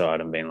the inside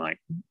and been like,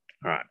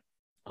 all right,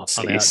 I'll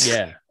see you.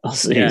 Yeah. I'll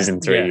see you in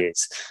 3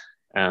 years.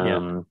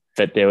 Yeah.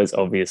 But there was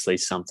obviously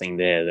something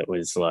there that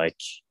was like,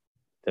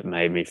 that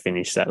made me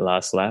finish that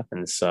last lap.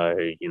 And so,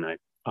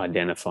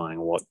 identifying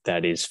what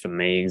that is for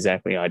me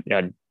exactly. I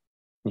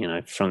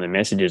from the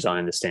messages, I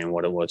understand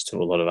what it was to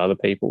a lot of other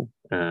people.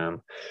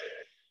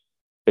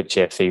 But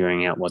yeah,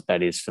 figuring out what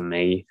that is for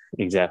me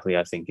exactly,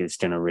 I think is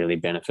going to really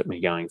benefit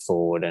me going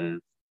forward and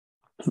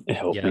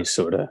help me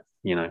sort of,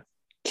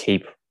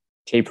 keep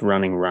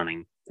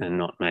running and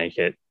not make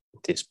it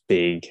this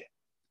big,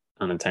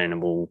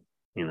 unattainable,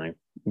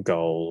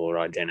 goal or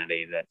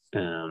identity that,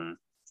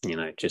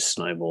 just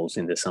snowballs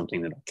into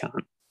something that I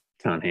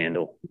can't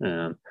handle.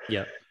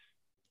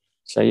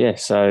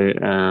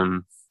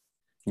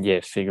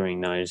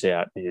 Figuring those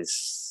out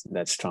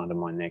that's kind of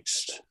my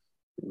next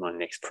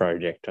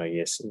project, I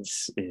guess,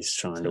 is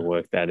trying to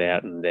work that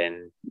out and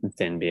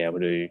then be able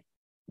to,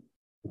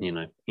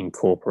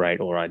 incorporate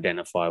or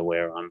identify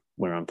where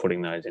I'm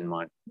putting those in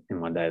my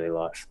daily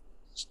life.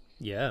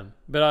 Yeah,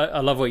 but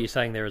I love what you're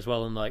saying there as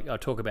well, and like I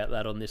talk about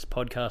that on this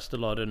podcast a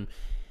lot, and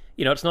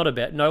it's not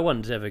about, no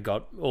one's ever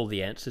got all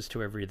the answers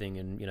to everything,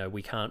 and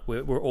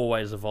we're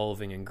always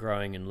evolving and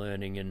growing and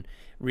learning, and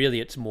really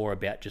it's more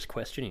about just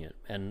questioning it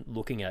and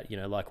looking at,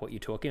 like what you're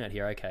talking about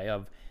here.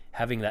 Okay,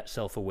 having that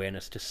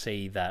self-awareness to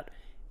see that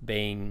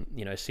being,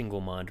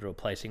 single-minded or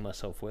placing my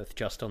self-worth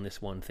just on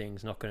this one thing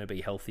is not going to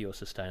be healthy or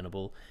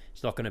sustainable.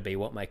 It's not going to be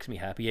what makes me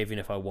happy. Even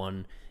if I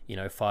won,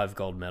 5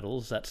 gold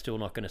medals, that's still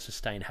not going to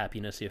sustain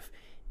happiness if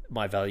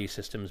my value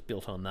system is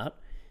built on that.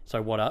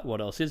 So what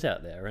else is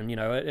out there? And,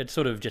 it's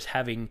sort of just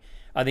having,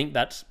 I think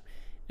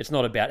it's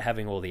not about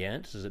having all the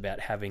answers, it's about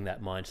having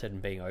that mindset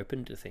and being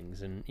open to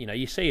things. And,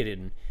 you see it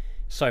in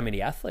so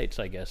many athletes,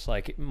 I guess,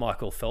 like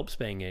Michael Phelps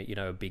being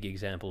a big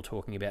example,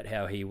 talking about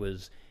how he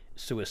was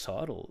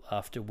suicidal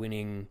after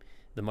winning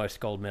the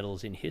most gold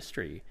medals in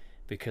history,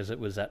 because it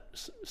was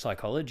that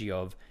psychology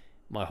of,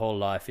 my whole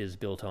life is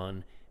built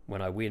on,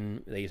 when I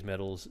win these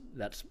medals,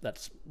 that's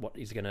what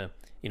is going to,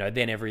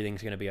 then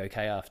everything's going to be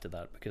okay after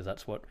that, because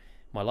that's what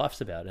my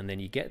life's about. And then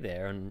you get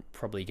there and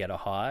probably get a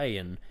high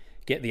and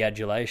get the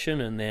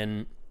adulation, and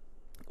then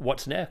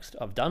what's next?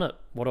 I've done it.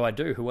 What do I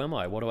do? Who am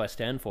I? What do I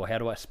stand for? How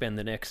do I spend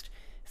the next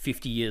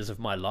 50 years of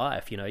my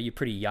life? You're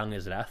pretty young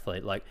as an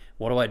athlete. Like,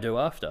 what do I do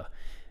after?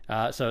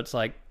 So it's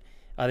like,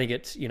 I think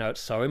it's,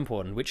 it's so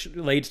important, which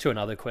leads to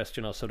another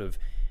question I sort of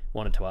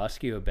wanted to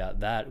ask you about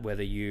that,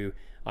 whether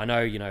I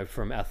know,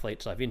 from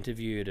athletes I've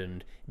interviewed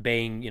and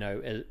being,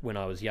 when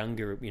I was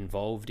younger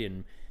involved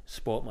in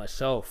sport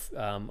myself,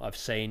 I've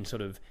seen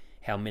sort of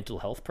how mental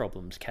health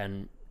problems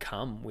can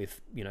come with,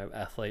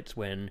 athletes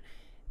when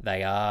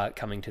they are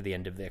coming to the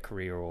end of their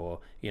career, or,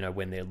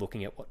 when they're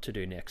looking at what to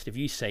do next. Have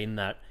you seen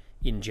that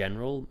in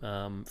general,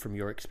 from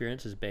your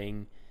experience, as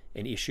being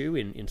an issue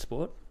in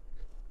sport?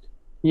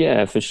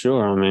 Yeah, for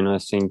sure. I mean, I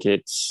think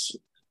it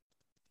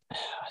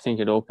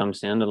all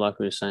comes down to, like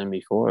we were saying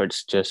before,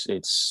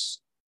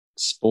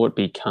 sport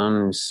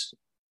becomes,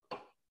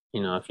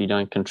 if you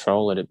don't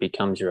control it, it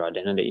becomes your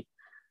identity.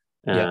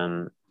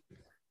 And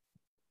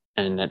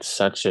that's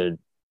such a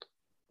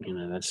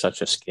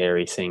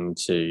scary thing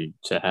to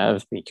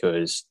have,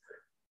 because,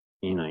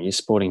 your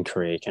sporting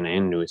career can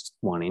end with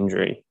one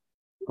injury,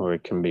 or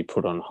it can be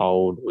put on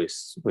hold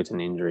with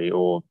an injury,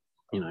 or,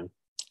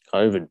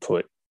 COVID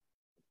put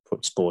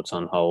sports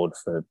on hold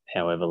for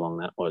however long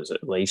that was,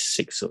 at least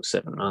 6 or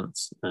 7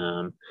 months.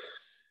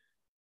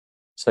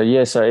 So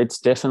it's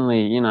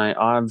definitely,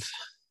 I've,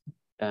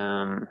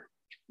 I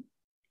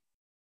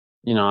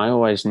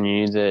always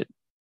knew that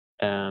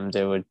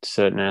there were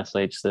certain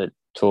athletes that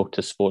talk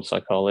to sports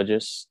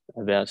psychologists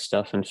about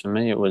stuff. And for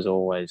me, it was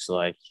always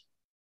like,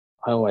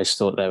 I always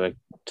thought they were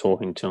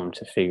talking to them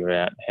to figure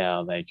out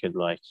how they could,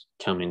 like,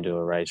 come into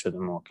a race with a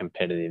more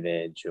competitive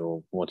edge,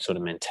 or what sort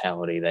of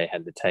mentality they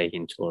had to take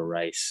into a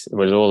race. It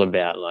was all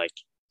about, like,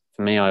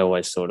 for me, I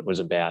always thought it was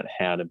about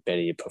how to better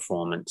your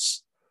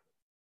performance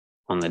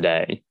on the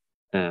day.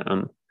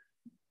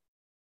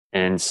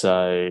 And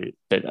so,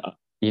 but,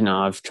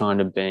 I've kind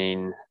of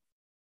been,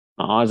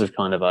 my eyes have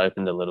kind of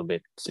opened a little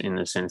bit, in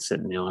the sense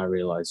that now I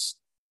realize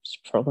it's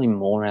probably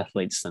more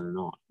athletes than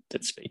not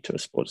that speak to a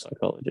sports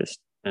psychologist,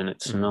 and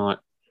it's not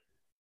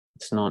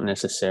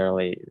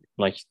necessarily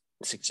like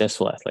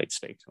successful athletes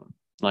speak to them.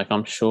 Like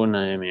I'm sure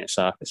Naomi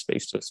Osaka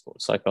speaks to a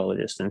sports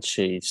psychologist, and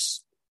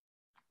she's,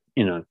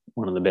 you know,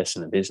 one of the best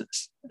in the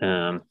business.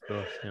 Of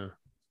course, yeah.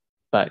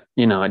 But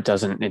you know,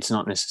 it's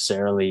not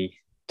necessarily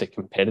the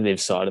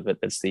competitive side of it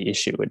that's the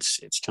issue.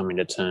 It's coming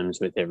to terms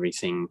with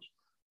everything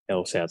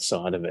else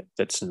outside of it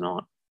that's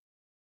not,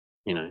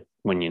 you know,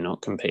 when you're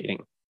not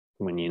competing,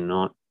 when you're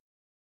not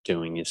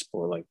doing your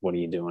sport, like what are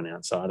you doing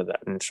outside of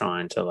that, and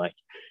trying to like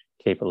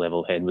keep a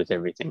level head with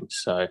everything.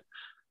 So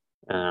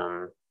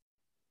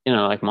you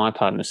know, like my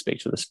partner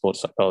speaks with a sports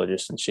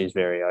psychologist and she's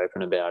very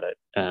open about it.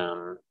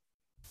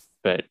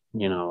 But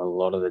you know, a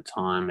lot of the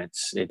time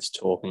it's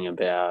talking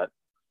about,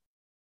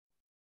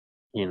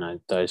 you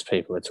know, those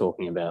people are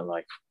talking about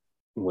like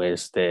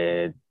where's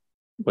their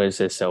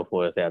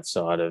self-worth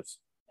outside of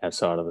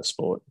the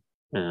sport,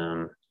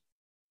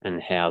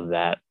 and how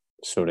that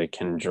sort of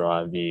can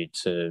drive you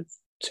to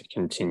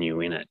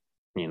continue in it,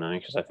 you know,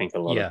 because I think a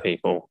lot of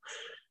people,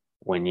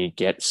 when you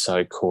get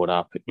so caught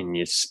up in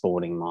your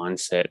sporting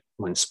mindset,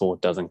 when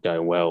sport doesn't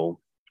go well,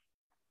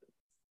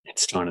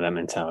 it's kind of that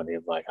mentality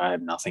of like, I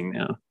have nothing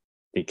now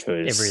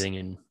because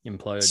everything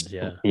implodes.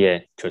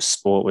 Because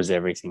sport was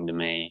everything to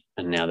me,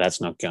 and now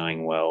that's not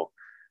going well,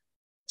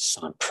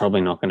 so I'm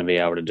probably not going to be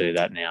able to do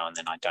that now, and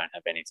then I don't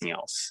have anything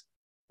else.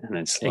 And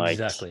it's like,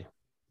 exactly,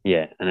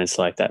 and it's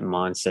like that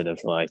mindset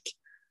of like,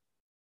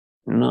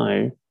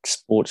 no,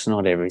 sport's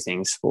not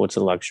everything. Sport's a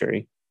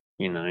luxury,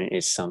 you know.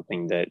 It's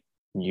something that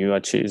you are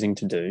choosing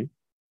to do,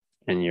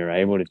 and you're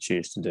able to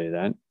choose to do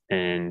that.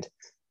 And,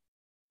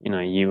 you know,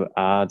 you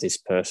are this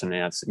person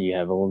you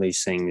have all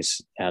these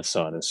things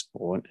outside of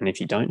sport. And if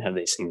you don't have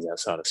these things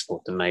outside of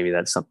sport, then maybe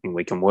that's something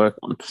we can work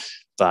on.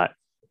 But,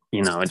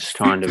 you know, it's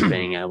kind of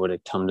being able to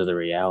come to the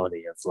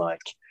reality of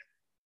like,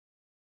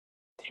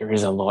 there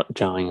is a lot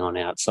going on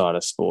outside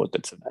of sport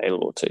that's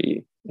available to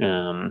you.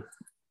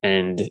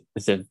 And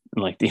the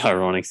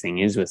ironic thing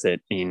is with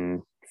it,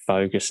 in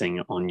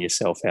focusing on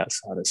yourself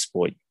outside of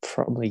sport, you're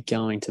probably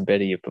going to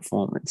better your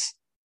performance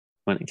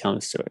when it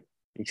comes to it,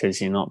 because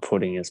you're not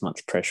putting as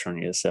much pressure on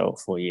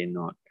yourself, or you're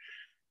not,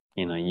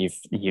 you know,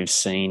 you've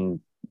seen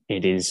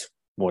it is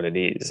what it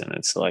is, and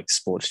it's like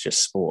sport's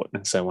just sport.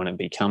 And so when it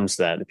becomes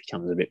that, it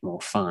becomes a bit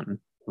more fun.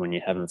 When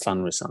you're having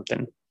fun with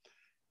something,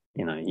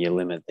 you know, your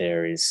limit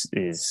there is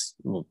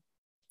well,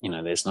 you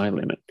know, there's no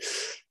limit.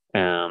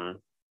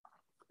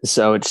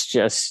 So it's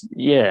just,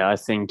 I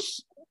think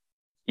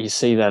you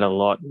see that a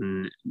lot,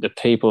 and the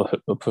people who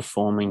are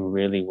performing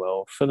really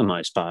well, for the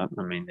most part,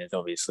 I mean, there's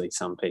obviously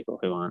some people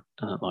who aren't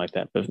like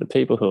that, but the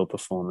people who are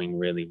performing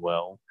really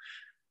well,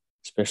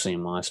 especially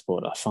in my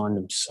sport, I find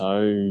them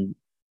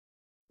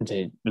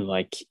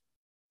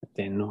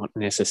they're not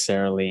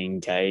necessarily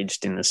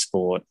engaged in the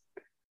sport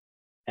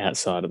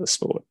outside of the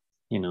sport.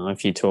 You know,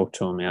 if you talk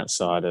to them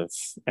outside of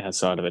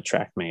a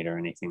track meet or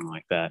anything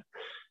like that,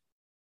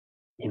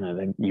 you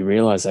know, you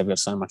realize they've got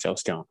so much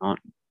else going on.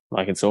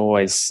 Like it's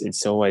always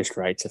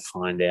great to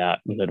find out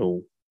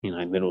little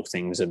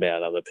things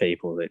about other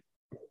people that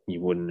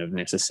you wouldn't have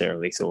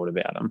necessarily thought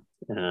about them.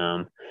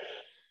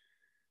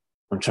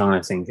 I'm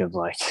trying to think of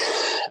like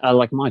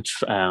my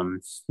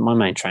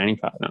main training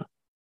partner.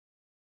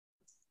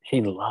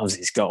 He loves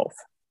his golf,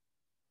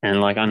 and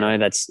like I know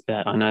that's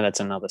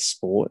another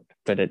sport,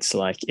 but it's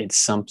like it's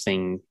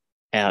something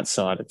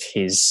outside of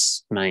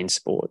his main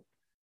sport,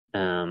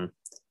 and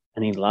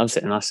he loves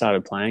it. And I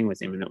started playing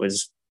with him, and it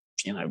was,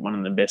 you know, one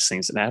of the best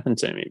things that happened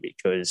to me,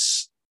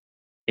 because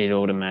it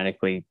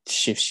automatically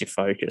shifts your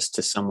focus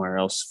to somewhere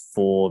else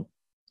for,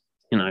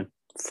 you know,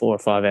 4 or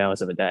 5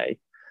 hours of a day,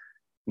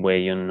 where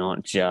you're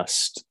not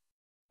just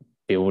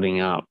building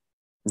up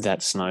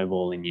that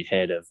snowball in your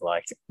head of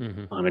like,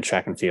 I'm a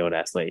track and field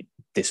athlete.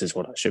 This is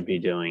what I should be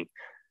doing.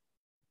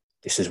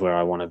 This is where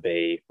I want to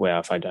be. Well,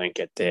 if I don't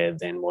get there,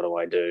 then what do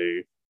I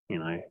do? You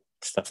know,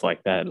 stuff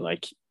like that.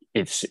 Like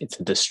it's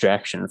a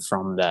distraction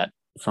from that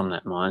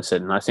mindset.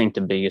 And I think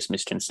the biggest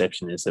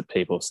misconception is that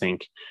people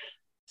think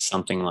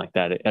something like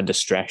that, a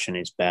distraction,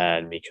 is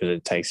bad because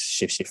it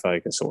shifts your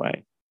focus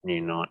away. And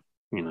you're not,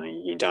 you know,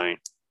 you're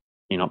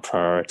not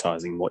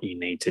prioritizing what you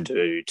need to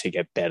do to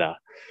get better,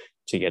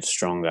 to get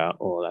stronger,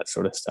 all that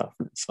sort of stuff.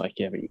 And it's like,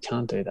 yeah, but you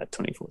can't do that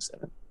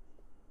 24/7.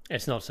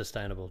 It's not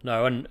sustainable.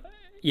 No, and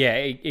yeah,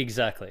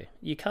 exactly.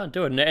 You can't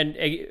do it. And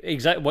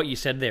exactly what you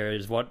said there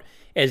is what,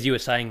 as you were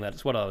saying that,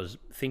 it's what I was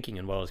thinking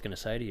and what I was going to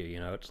say to you. You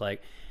know, it's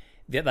like,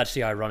 that's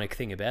the ironic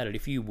thing about it.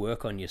 If you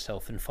work on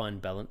yourself and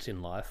find balance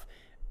in life,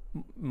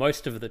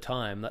 most of the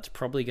time, that's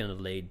probably going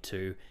to lead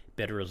to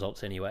better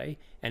results anyway.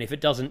 And if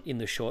it doesn't in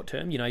the short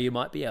term, you know, you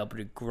might be able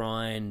to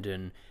grind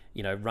and,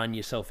 you know, run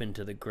yourself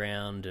into the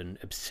ground and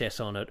obsess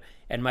on it.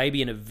 And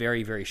maybe in a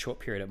very, very short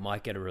period, it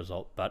might get a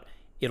result, but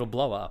it'll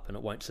blow up and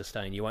it won't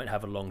sustain. You won't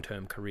have a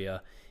long-term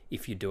career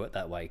if you do it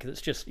that way, because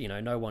it's just, you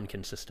know, no one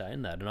can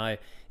sustain that. And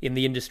in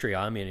the industry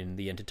I'm in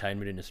the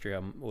entertainment industry,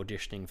 I'm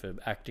auditioning for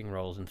acting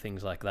roles and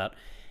things like that,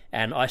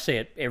 and I see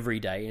it every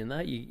day in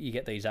that you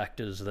get these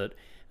actors that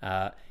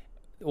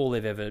all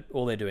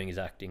they're doing is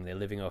acting. They're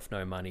living off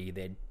no money.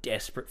 They're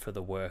desperate for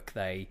the work.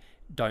 They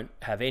don't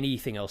have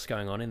anything else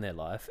going on in their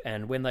life,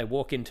 and when they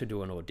walk in to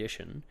do an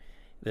audition,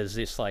 there's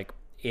this like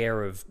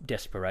air of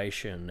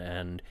desperation,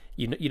 and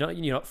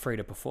you're not free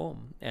to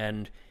perform.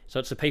 And so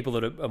it's the people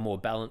that are more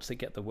balanced that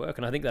get the work,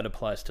 and I think that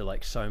applies to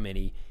like so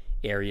many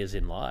areas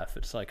in life.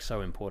 It's like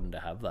so important to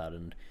have that.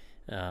 And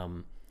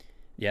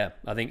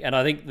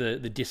I think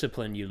the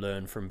discipline you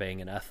learn from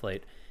being an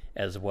athlete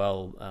as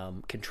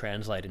well can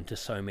translate into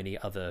so many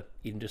other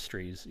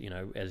industries, you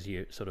know, as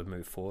you sort of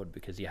move forward,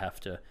 because you have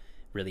to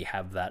really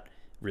have that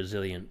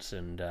resilience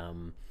and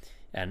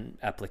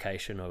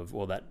application of,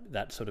 or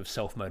that sort of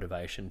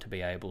self-motivation to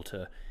be able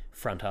to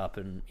front up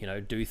and, you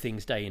know, do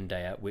things day in,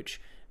 day out, which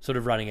sort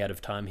of running out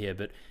of time here,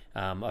 but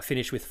I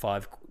finished with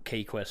 5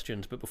 key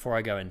questions. But before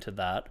I go into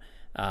that,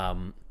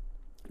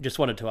 just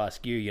wanted to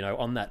ask you, you know,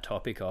 on that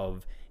topic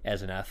of,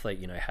 as an athlete,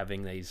 you know,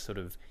 having these sort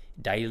of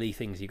daily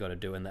things you got to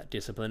do in that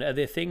discipline, are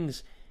there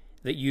things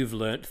that you've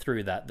learnt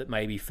through that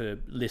maybe for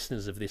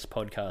listeners of this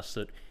podcast,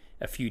 that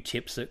a few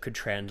tips that could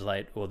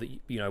translate or that,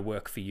 you know,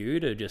 work for you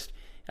to just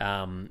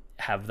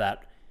have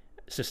that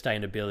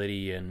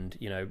sustainability and,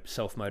 you know,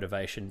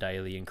 self-motivation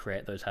daily and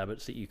create those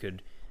habits that you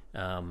could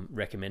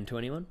recommend to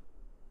anyone?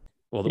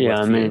 Or that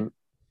I mean,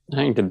 I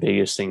think the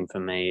biggest thing for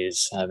me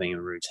is having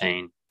a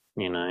routine,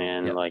 you know,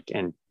 and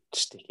and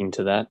sticking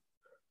to that.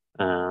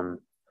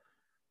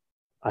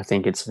 I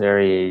think it's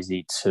very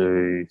easy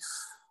to,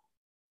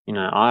 you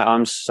know,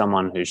 I'm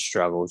someone who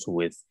struggles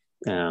with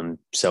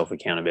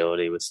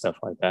self-accountability with stuff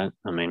like that.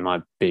 I mean,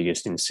 my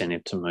biggest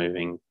incentive to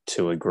moving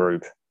to a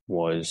group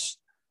was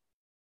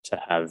to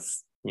have,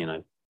 you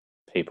know,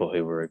 people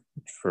who were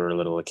for a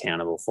little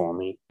accountable for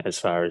me as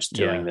far as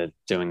doing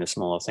the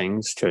smaller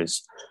things.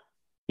 Because,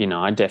 you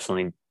know, I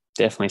definitely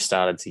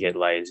started to get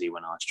lazy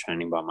when I was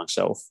training by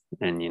myself,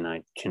 and, you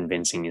know,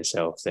 convincing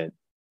yourself that.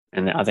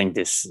 And I think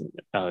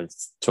I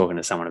was talking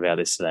to someone about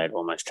this today, it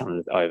almost comes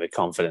with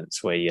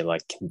overconfidence, where you're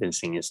like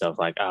convincing yourself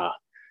like,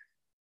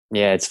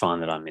 yeah, it's fine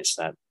that I missed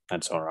that.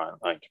 That's all right.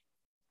 Like,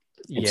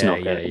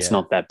 it's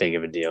not that big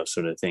of a deal,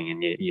 sort of thing.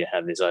 And you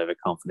have this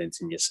overconfidence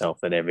in yourself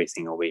that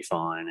everything will be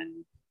fine.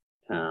 And,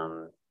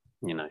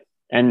 you know,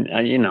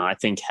 you know, I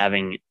think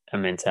having a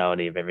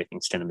mentality of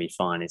everything's going to be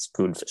fine is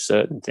good for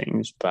certain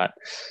things. But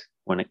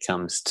when it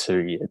comes to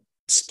your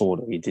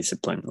sport or your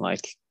discipline,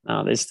 like,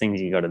 there's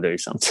things you got to do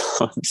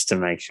sometimes to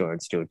make sure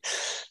it's good.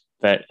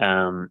 But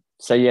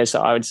so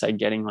I would say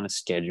getting on a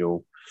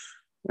schedule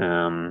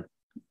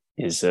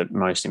is the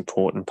most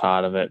important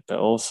part of it, but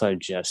also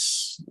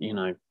just, you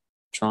know,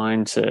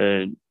 trying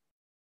to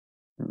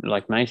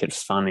like make it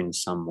fun in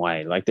some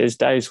way. Like, there's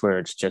days where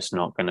it's just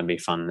not going to be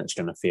fun, that's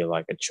going to feel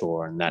like a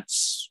chore, and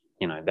that's,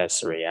 you know, that's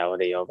the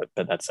reality of it.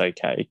 But that's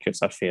okay,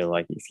 because I feel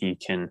like if you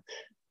can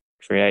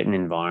create an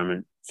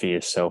environment for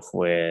yourself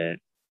where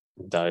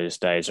those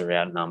days are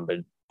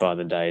outnumbered by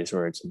the days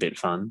where it's a bit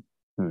fun,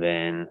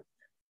 then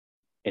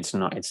it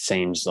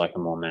seems like a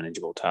more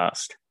manageable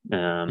task.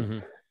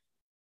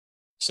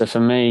 So for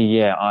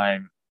me, I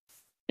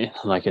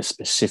like a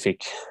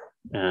specific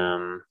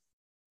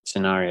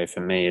scenario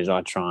for me is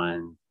I try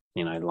and,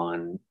 you know,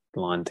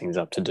 line things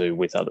up to do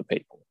with other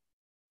people.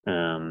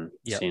 So,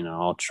 you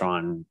know, I'll try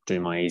and do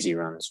my easy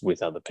runs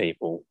with other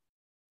people,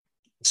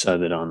 so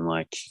that I'm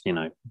like, you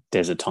know,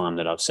 there's a time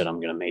that I've said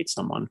I'm going to meet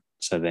someone,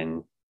 so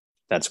then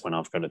that's when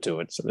I've got to do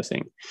it, sort of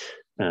thing.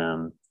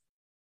 And,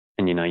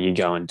 you know, you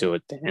go and do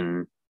it,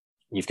 then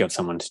you've got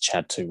someone to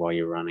chat to while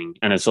you're running.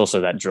 And it's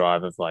also that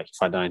drive of like,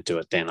 if I don't do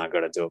it, then I've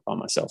got to do it by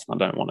myself. I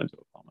don't want to do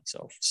it by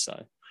myself.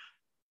 So,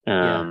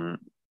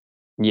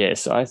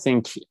 so I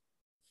think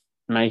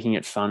making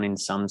it fun in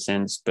some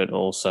sense, but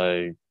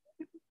also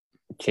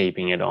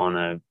keeping it on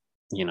a,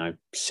 you know,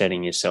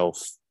 setting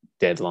yourself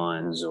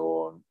deadlines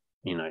or,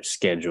 you know,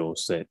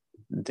 schedules that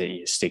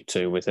you stick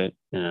to with it.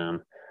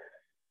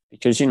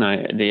 Because, you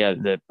know,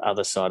 the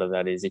other side of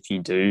that is, if you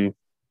do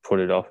put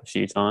it off a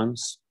few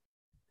times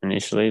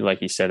initially,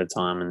 like you set a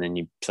time and then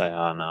you say,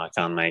 oh, no, I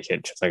can't make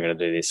it because I got to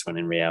do this, when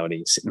in reality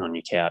you're sitting on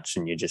your couch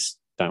and you just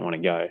don't want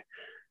to go,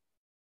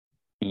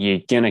 you're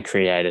going to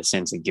create a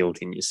sense of guilt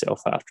in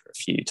yourself after a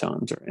few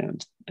times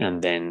around.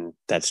 And then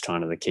that's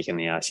kind of the kick in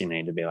the ass you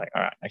need to be like,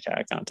 all right, okay,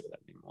 I can't do that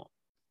anymore.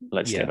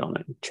 Let's get on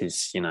it.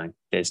 Because, you know,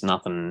 there's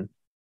nothing...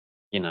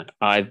 You know,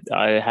 I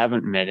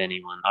haven't met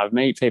anyone. I've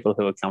met people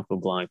who are comfortable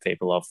blowing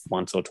people off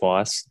once or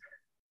twice.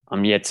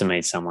 I'm yet to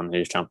meet someone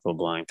who's comfortable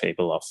blowing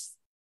people off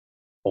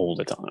all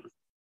the time.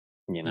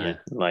 You know,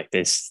 like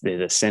there's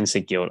a sense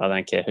of guilt. I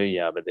don't care who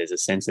you are, but there's a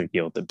sense of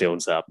guilt that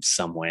builds up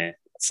somewhere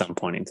at some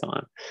point in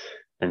time.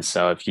 And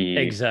so if you...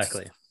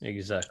 Exactly.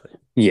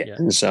 Yeah.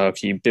 And so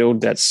if you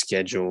build that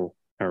schedule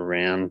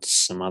around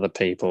some other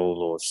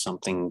people or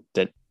something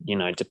that, you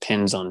know,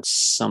 depends on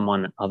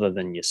someone other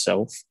than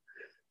yourself,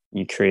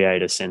 you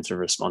create a sense of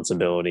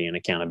responsibility and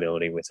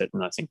accountability with it.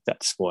 And I think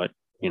that's what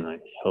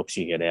helps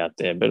you get out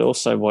there, but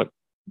also what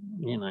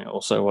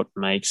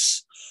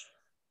makes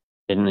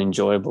it an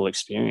enjoyable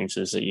experience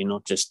is that you're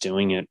not just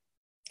doing it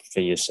for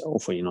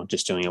yourself, or you're not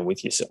just doing it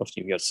with yourself.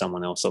 You've got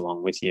someone else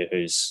along with you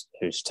who's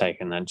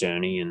taken that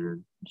journey.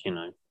 And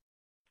I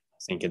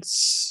think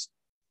it's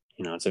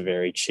a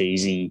very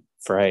cheesy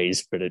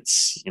phrase, but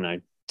it's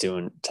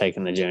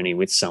taking the journey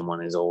with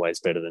someone is always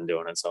better than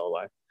doing it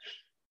solo.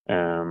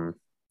 And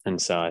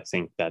so I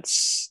think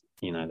that's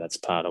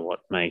part of what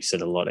makes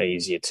it a lot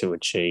easier to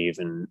achieve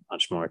and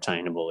much more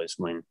attainable, is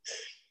when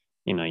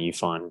you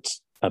find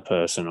a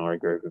person or a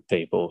group of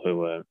people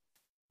who are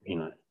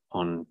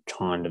on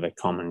kind of a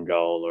common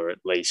goal, or at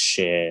least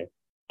share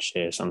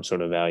some sort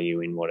of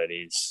value in what it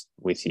is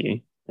with you.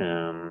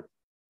 And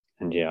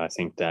I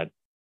think that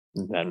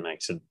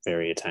makes it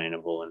very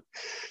attainable and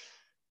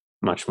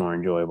much more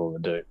enjoyable to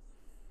do.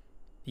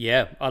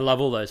 Yeah, I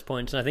love all those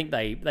points, and I think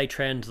they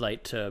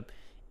translate to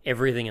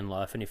everything in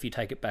life. And if you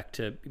take it back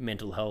to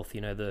mental health,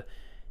 the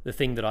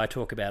thing that I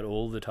talk about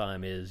all the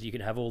time is you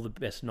can have all the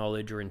best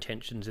knowledge or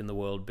intentions in the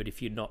world, but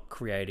if you're not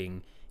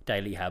creating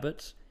daily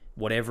habits,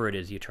 whatever it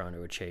is you're trying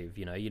to achieve,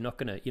 you're not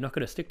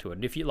gonna stick to it.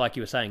 And if you, like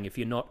you were saying, if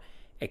you're not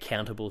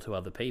accountable to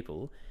other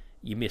people,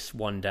 you miss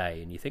one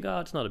day and you think, oh,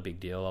 it's not a big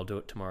deal, I'll do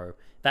it tomorrow.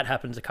 That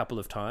happens a couple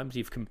of times.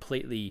 You've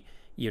completely,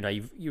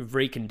 you've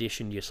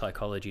reconditioned your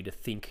psychology to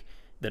think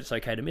that it's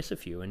okay to miss a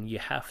few, and you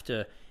have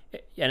to.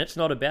 And it's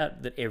not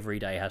about that every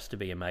day has to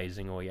be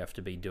amazing, or you have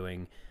to be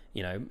doing,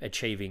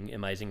 achieving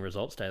amazing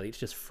results daily. It's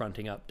just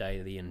fronting up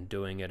daily and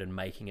doing it and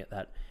making it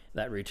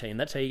that routine.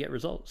 That's how you get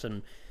results.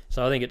 And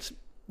so I think it's,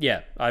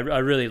 I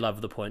really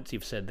love the points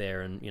you've said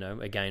there. And,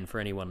 again, for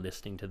anyone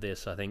listening to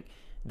this, I think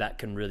that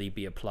can really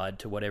be applied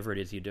to whatever it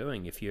is you're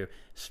doing. If you're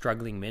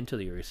struggling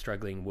mentally, or you're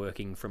struggling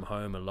working from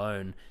home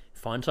alone,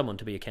 find someone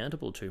to be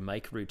accountable to,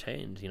 make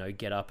routines,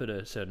 get up at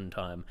a certain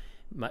time,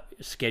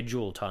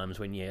 schedule times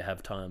when you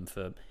have time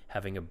for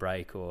having a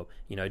break, or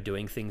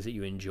doing things that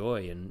you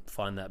enjoy, and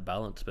find that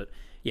balance. But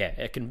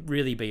it can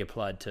really be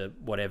applied to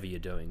whatever you're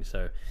doing.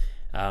 So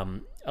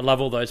I love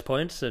all those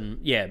points,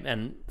 and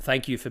and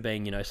thank you for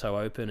being so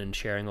open and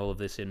sharing all of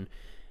this in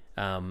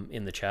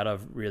the chat.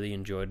 I've really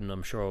enjoyed, and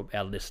I'm sure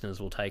our listeners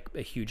will take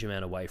a huge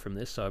amount away from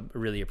this, so I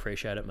really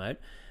appreciate it, mate.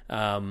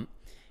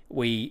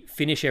 We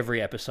finish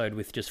every episode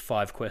with just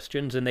 5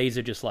 questions, and these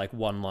are just like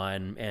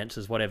one-line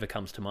answers, whatever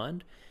comes to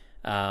mind.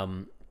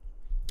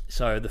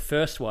 So the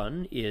first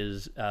one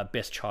is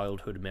best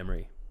childhood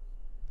memory.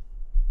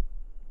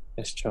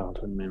 Best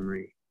childhood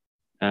memory.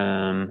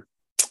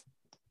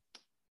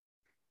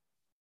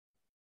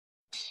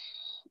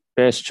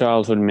 Best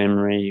childhood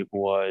memory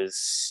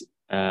was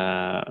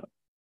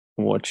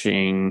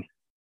watching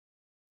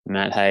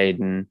Matt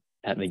Hayden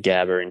at the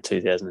Gabba in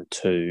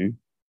 2002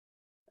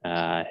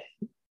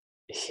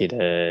 hit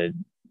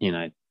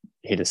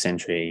a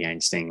century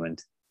against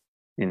England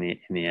in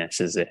the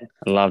Ashes there.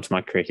 I loved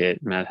my cricket.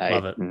 Matt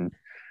Hayden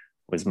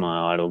was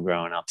my idol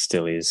growing up,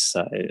 still is.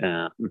 So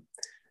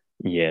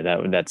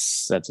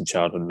that's a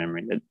childhood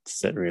memory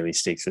that really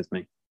sticks with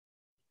me.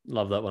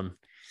 Love that one.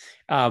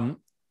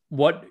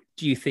 What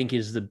do you think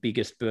is the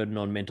biggest burden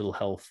on mental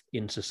health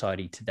in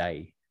society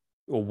today,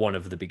 or one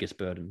of the biggest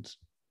burdens?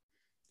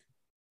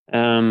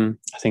 I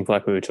think,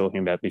 like we were talking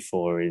about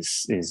before,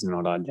 is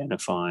not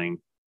identifying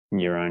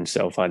your own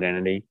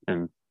self-identity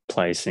and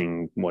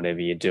placing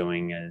whatever you're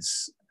doing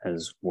as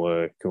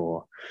work,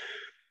 or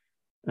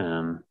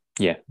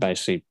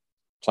basically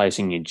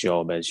placing your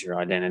job as your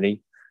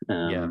identity.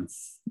 And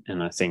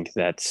I think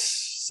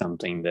that's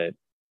something that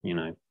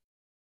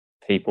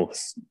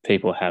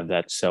people have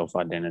that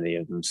self-identity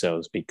of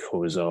themselves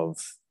because of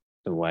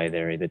the way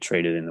they're either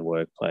treated in the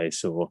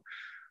workplace, or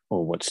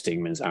what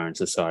stigmas are in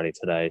society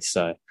today.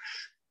 So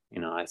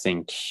I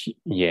think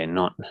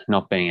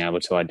not being able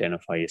to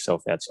identify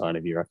yourself outside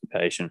of your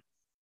occupation.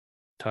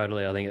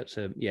 Totally. I think it's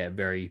a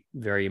very,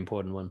 very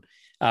important one.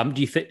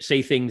 Do you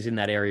see things in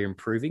that area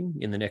improving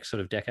in the next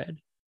sort of decade?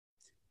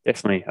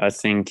 Definitely. I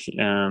think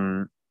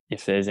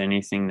if there's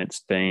anything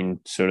that's been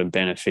sort of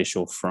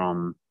beneficial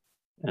from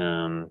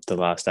the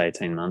last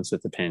 18 months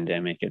with the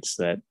pandemic, it's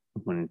that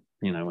when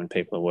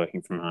people are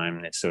working from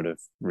home, they're sort of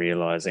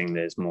realizing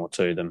there's more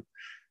to them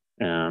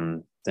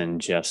than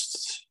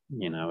just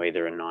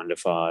either a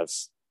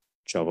 9-to-5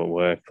 job at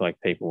work.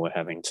 Like, people were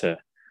having to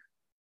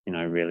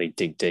really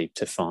dig deep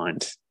to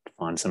find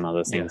some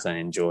other things they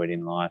enjoyed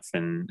in life.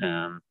 And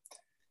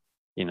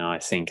I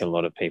think a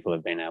lot of people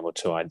have been able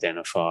to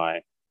identify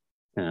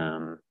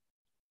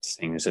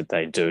things that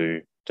they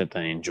do that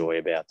they enjoy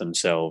about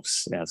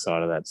themselves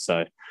outside of that.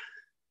 So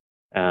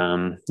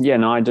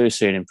I do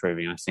see it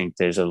improving. I think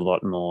there's a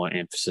lot more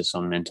emphasis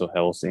on mental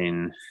health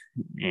in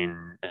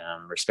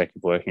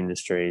respective work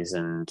industries.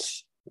 And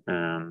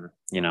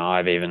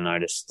I've even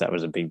noticed that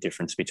was a big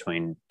difference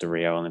between the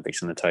Rio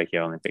Olympics and the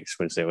Tokyo Olympics,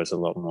 was there was a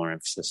lot more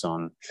emphasis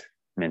on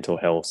mental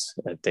health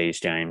at these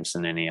games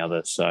than any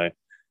other. So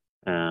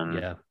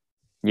I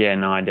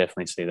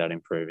definitely see that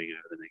improving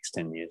over the next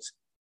 10 years.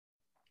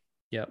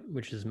 Yeah,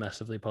 which is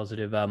massively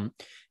positive.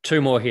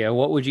 Two more here.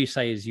 What would you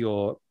say is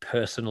your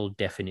personal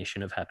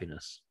definition of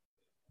happiness?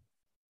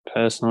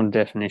 Personal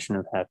definition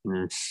of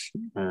happiness.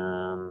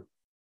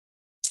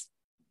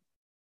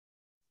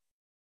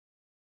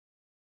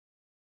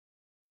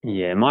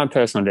 Yeah, my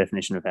personal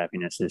definition of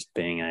happiness is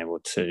being able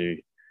to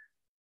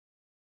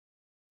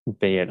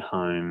be at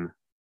home,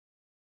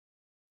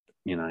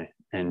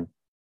 and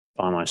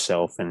by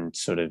myself and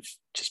sort of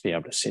just be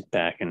able to sit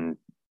back, and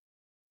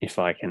if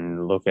I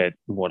can look at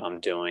what I'm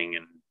doing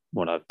and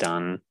what I've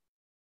done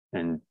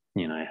and,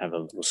 have a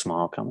little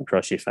smile come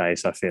across your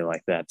face, I feel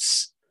like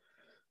that's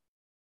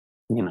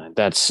when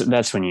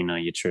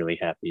you're truly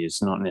happy.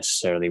 It's not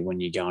necessarily when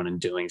you're going and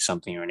doing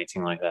something or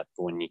anything like that,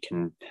 but when you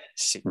can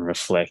sit and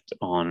reflect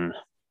on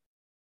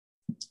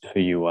who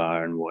you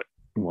are and what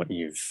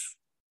you've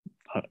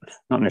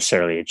not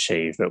necessarily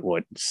achieved, but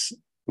what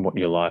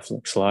your life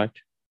looks like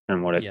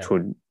and what it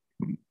could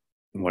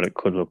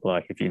look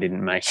like if you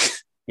didn't make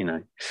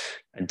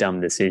a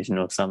dumb decision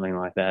or something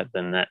like that.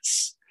 Then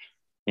that's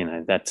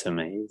that to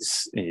me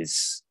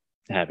is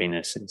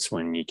happiness. It's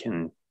when you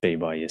can be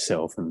by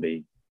yourself and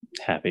be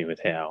happy with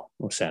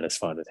or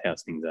satisfied with how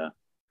things are.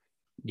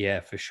 Yeah,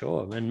 for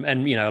sure. And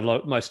a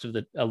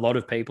lot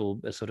of people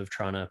are sort of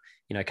trying to,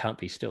 can't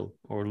be still,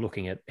 or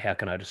looking at how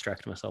can I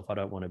distract myself? I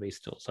don't want to be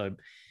still. So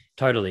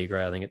totally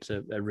agree. I think it's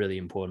a really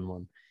important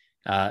one.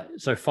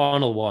 So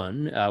final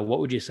one, what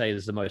would you say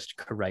is the most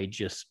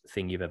courageous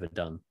thing you've ever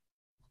done?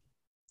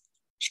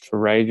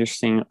 Courageous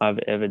thing I've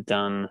ever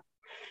done.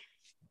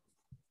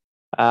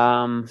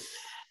 Tell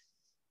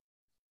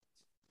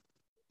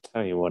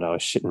you what, I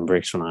was shitting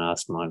bricks when I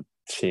asked my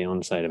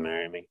fiance to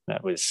marry me.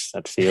 That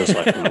feels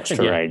like the most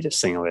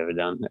courageous thing I've ever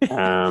done.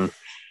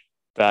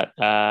 But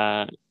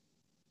I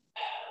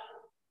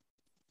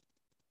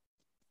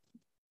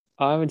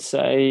would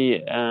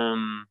say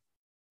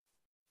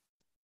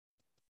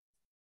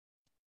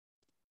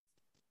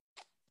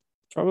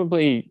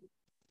probably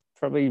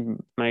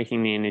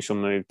making the initial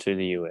move to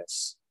the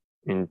US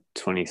in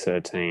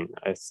 2013.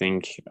 I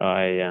think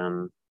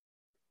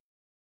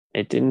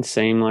it didn't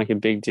seem like a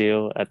big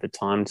deal at the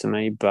time to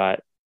me,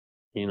 but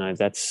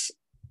that's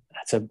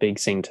a big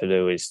thing to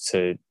do, is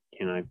to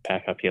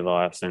pack up your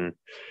life and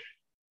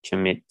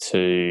commit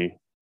to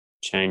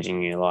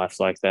changing your life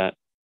like that.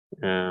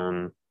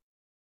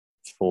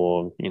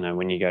 For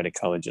when you go to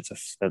college,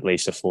 it's at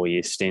least a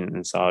 4-year stint,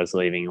 and so I was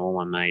leaving all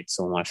my mates,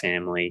 all my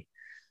family,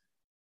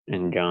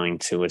 and going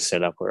to a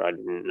setup where I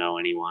didn't know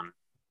anyone,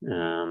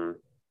 and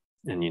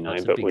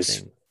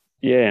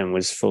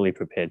was fully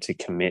prepared to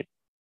commit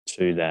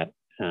to that.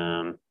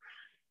 And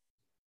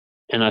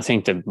I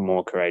think the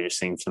more courageous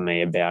thing for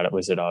me about it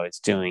was that I was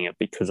doing it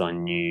because I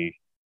knew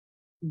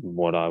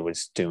what I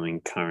was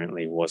doing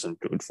currently wasn't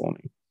good for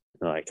me.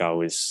 Like, I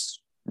was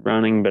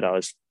running, but I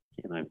was,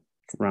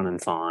 running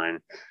fine.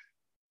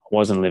 I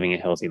wasn't living a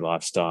healthy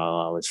lifestyle.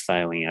 I was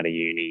failing out of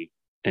uni.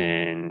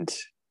 And,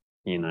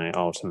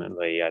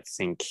 ultimately, I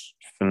think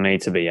for me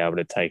to be able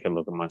to take a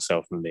look at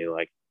myself and be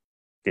like,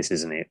 this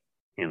isn't it,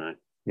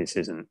 this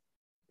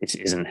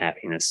isn't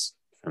happiness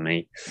for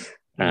me.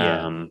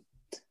 And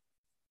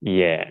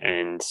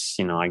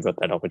I got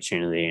that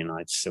opportunity, and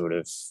I sort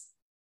of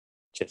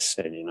just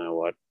said, you know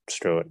what,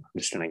 screw it, I'm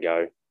just going to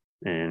go,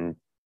 and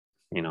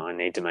I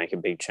need to make a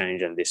big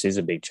change, and this is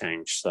a big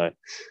change, so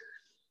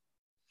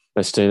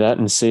let's do that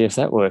and see if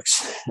that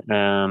works.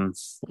 And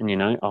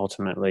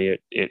ultimately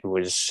it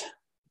was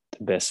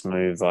the best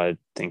move I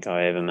think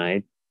I ever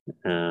made,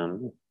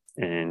 and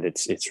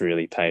it's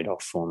really paid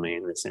off for me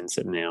in the sense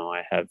that now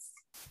I have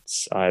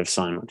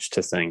so much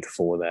to thank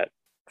for that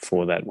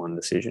one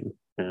decision.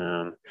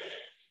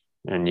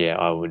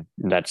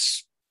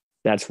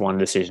 That's one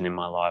decision in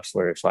my life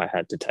where if I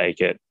had to take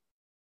it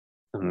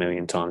a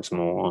million times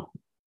more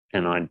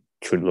and I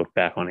could look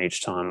back on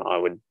each time, I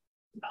would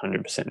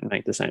 100%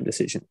 make the same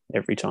decision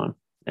every time.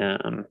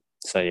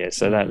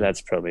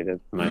 That's probably the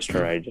most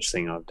courageous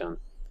thing I've done.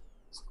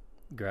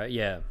 Great,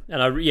 yeah.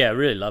 And I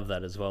really love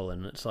that as well.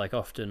 And it's like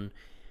often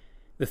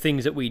the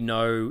things that we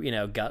know in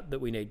our gut that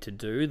we need to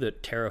do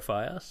that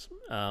terrify us,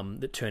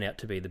 that turn out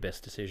to be the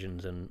best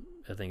decisions. And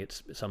I think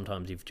it's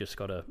sometimes you've just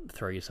got to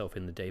throw yourself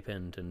in the deep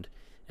end and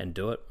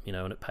do it,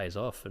 and it pays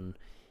off, and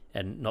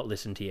not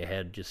listen to your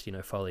head, just,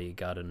 follow your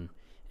gut and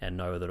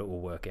know that it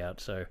will work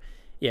out. So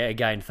yeah,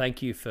 again,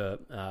 thank you for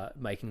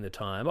making the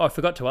time. Oh, I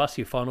forgot to ask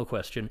you a final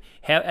question.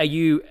 How are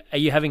you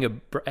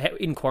having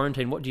in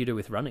quarantine? What do you do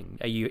with running?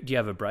 Do you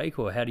have a break,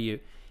 or how do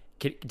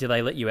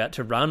they let you out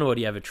to run, or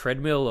do you have a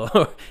treadmill?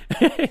 Or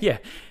yeah,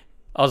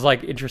 I was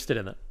interested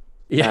in it.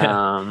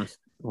 Yeah,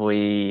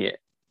 we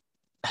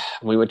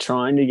were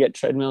trying to get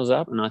treadmills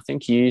up, and I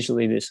think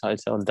usually this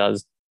hotel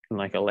does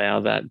allow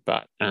that,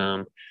 but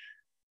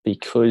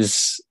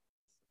because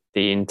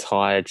the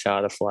entire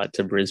charter flight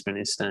to Brisbane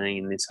is staying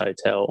in this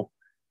hotel,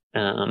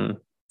 there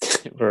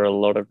were a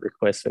lot of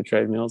requests for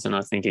treadmills, and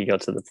I think it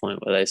got to the point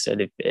where they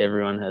said if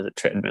everyone has a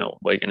treadmill,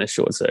 we're going to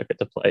short circuit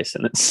the place,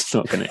 and it's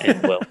not going to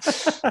end well.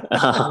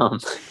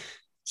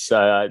 So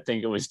I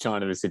think it was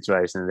kind of a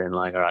situation. And then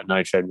like, all right,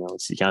 no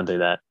treadmills. You can't do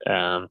that.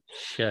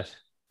 Yes.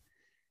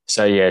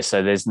 So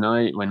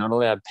we're not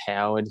allowed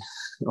powered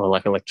or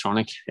like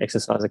electronic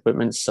exercise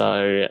equipment.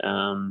 So,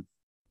 I'm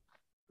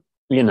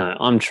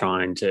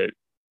trying to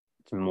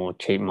more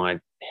keep my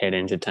head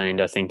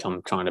entertained. I think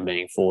I'm kind of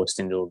being forced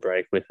into a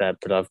break with that,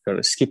 but I've got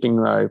a skipping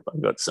rope.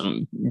 I've got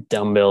some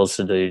dumbbells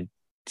to do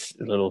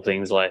little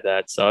things like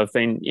that. So I've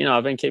been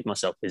keeping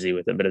myself busy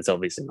with it, but it's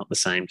obviously not the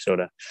same sort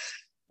of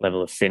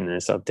level of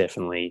fitness. I'm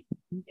definitely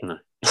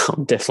not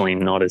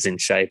as in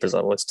shape as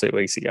I was 2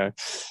 weeks ago.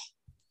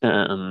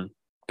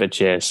 But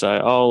yeah, so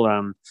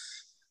I'll,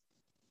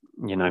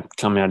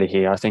 come out of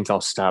here. I think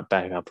I'll start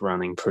back up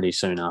running pretty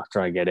soon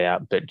after I get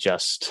out, but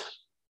just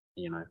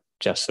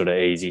sort of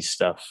easy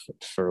stuff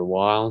for a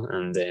while.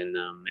 And then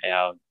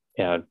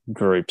our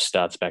group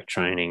starts back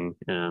training.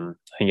 I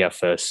think our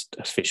first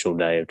official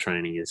day of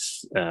training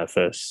is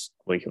first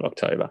week of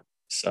October.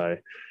 So,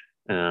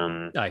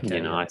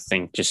 I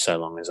think just so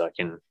long as I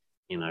can,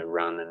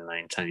 run and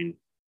maintain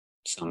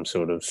some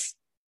sort of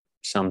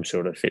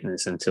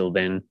fitness until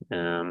then.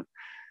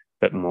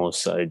 But more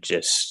so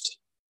just,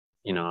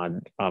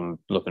 I'm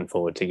looking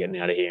forward to getting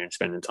out of here and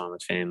spending time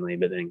with family,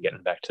 but then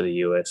getting back to the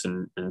US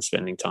and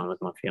spending time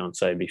with my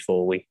fiance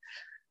before we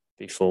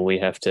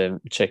have to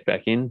check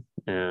back in.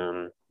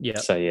 So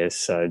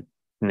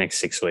next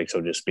 6 weeks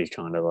will just be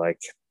kind of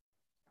like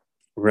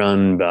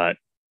run, but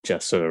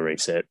just sort of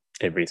reset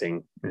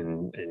everything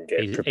and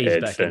get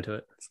prepared back into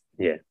it.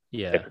 Yeah.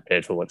 Get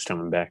prepared for what's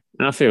coming back.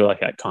 And I feel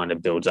like that kind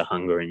of builds a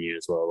hunger in you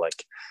as well.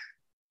 Like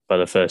by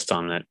the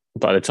time that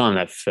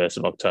 1st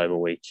of October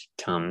week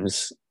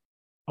comes,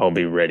 I'll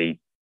be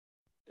ready.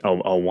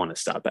 I'll want to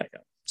start back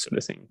up, sort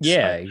of thing.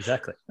 Yeah,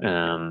 exactly.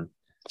 So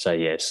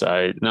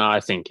no,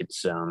 I think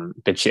it's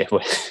but yeah,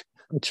 we're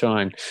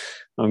trying.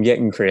 I'm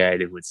getting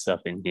creative with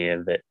stuff in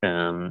here, but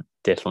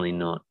definitely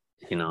not.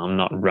 I'm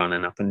not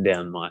running up and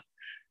down my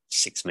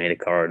 6 meter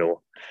corridor.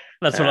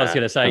 That's what I was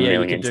going to say.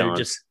 Yeah, you could do times.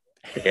 Just.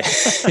 Yeah.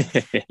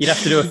 You'd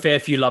have to do a fair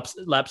few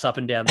laps up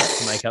and down that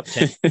to make up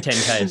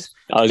 10Ks.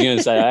 I was going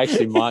to say I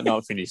actually might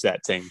not finish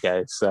that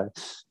 10K. So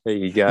there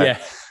you go. Yeah.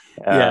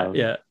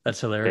 That's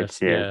hilarious.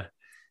 Yeah.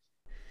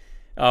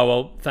 Oh,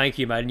 well, thank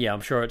you, mate. And yeah,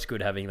 I'm sure it's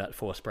good having that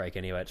forced break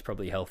anyway. It's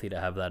probably healthy to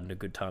have that and a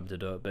good time to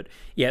do it. But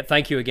yeah,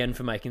 thank you again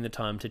for making the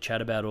time to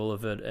chat about all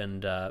of it.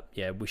 And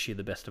wish you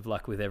the best of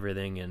luck with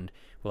everything. And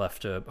we'll have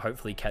to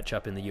hopefully catch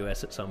up in the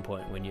US at some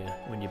point when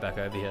you're back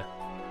over here.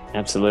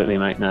 Absolutely,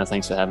 mate. No,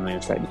 thanks for having me. It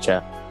was great to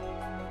chat.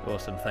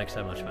 Awesome. Thanks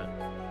so much, mate.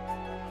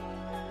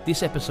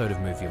 This episode of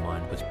Move Your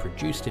Mind was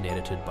produced and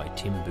edited by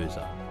Tim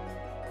Boozer.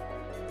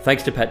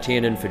 Thanks to Pat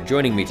Tiernan for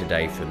joining me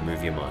today for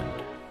Move Your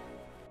Mind.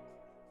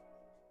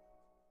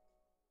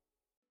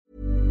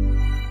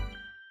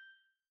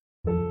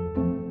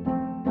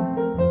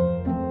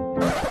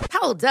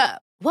 Hold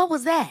up. What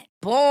was that?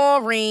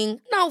 Boring.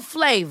 No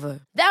flavor.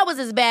 That was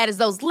as bad as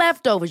those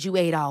leftovers you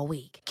ate all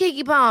week.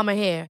 Keke Palmer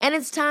here, and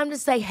it's time to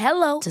say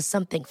hello to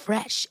something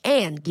fresh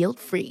and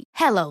guilt-free.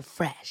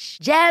 HelloFresh.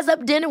 Jazz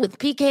up dinner with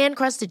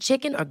pecan-crusted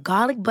chicken or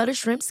garlic butter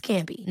shrimp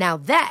scampi. Now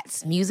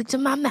that's music to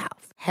my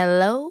mouth.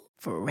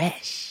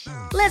 HelloFresh.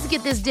 Let's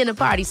get this dinner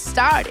party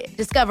started.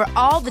 Discover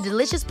all the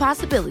delicious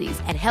possibilities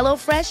at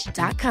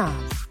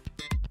HelloFresh.com.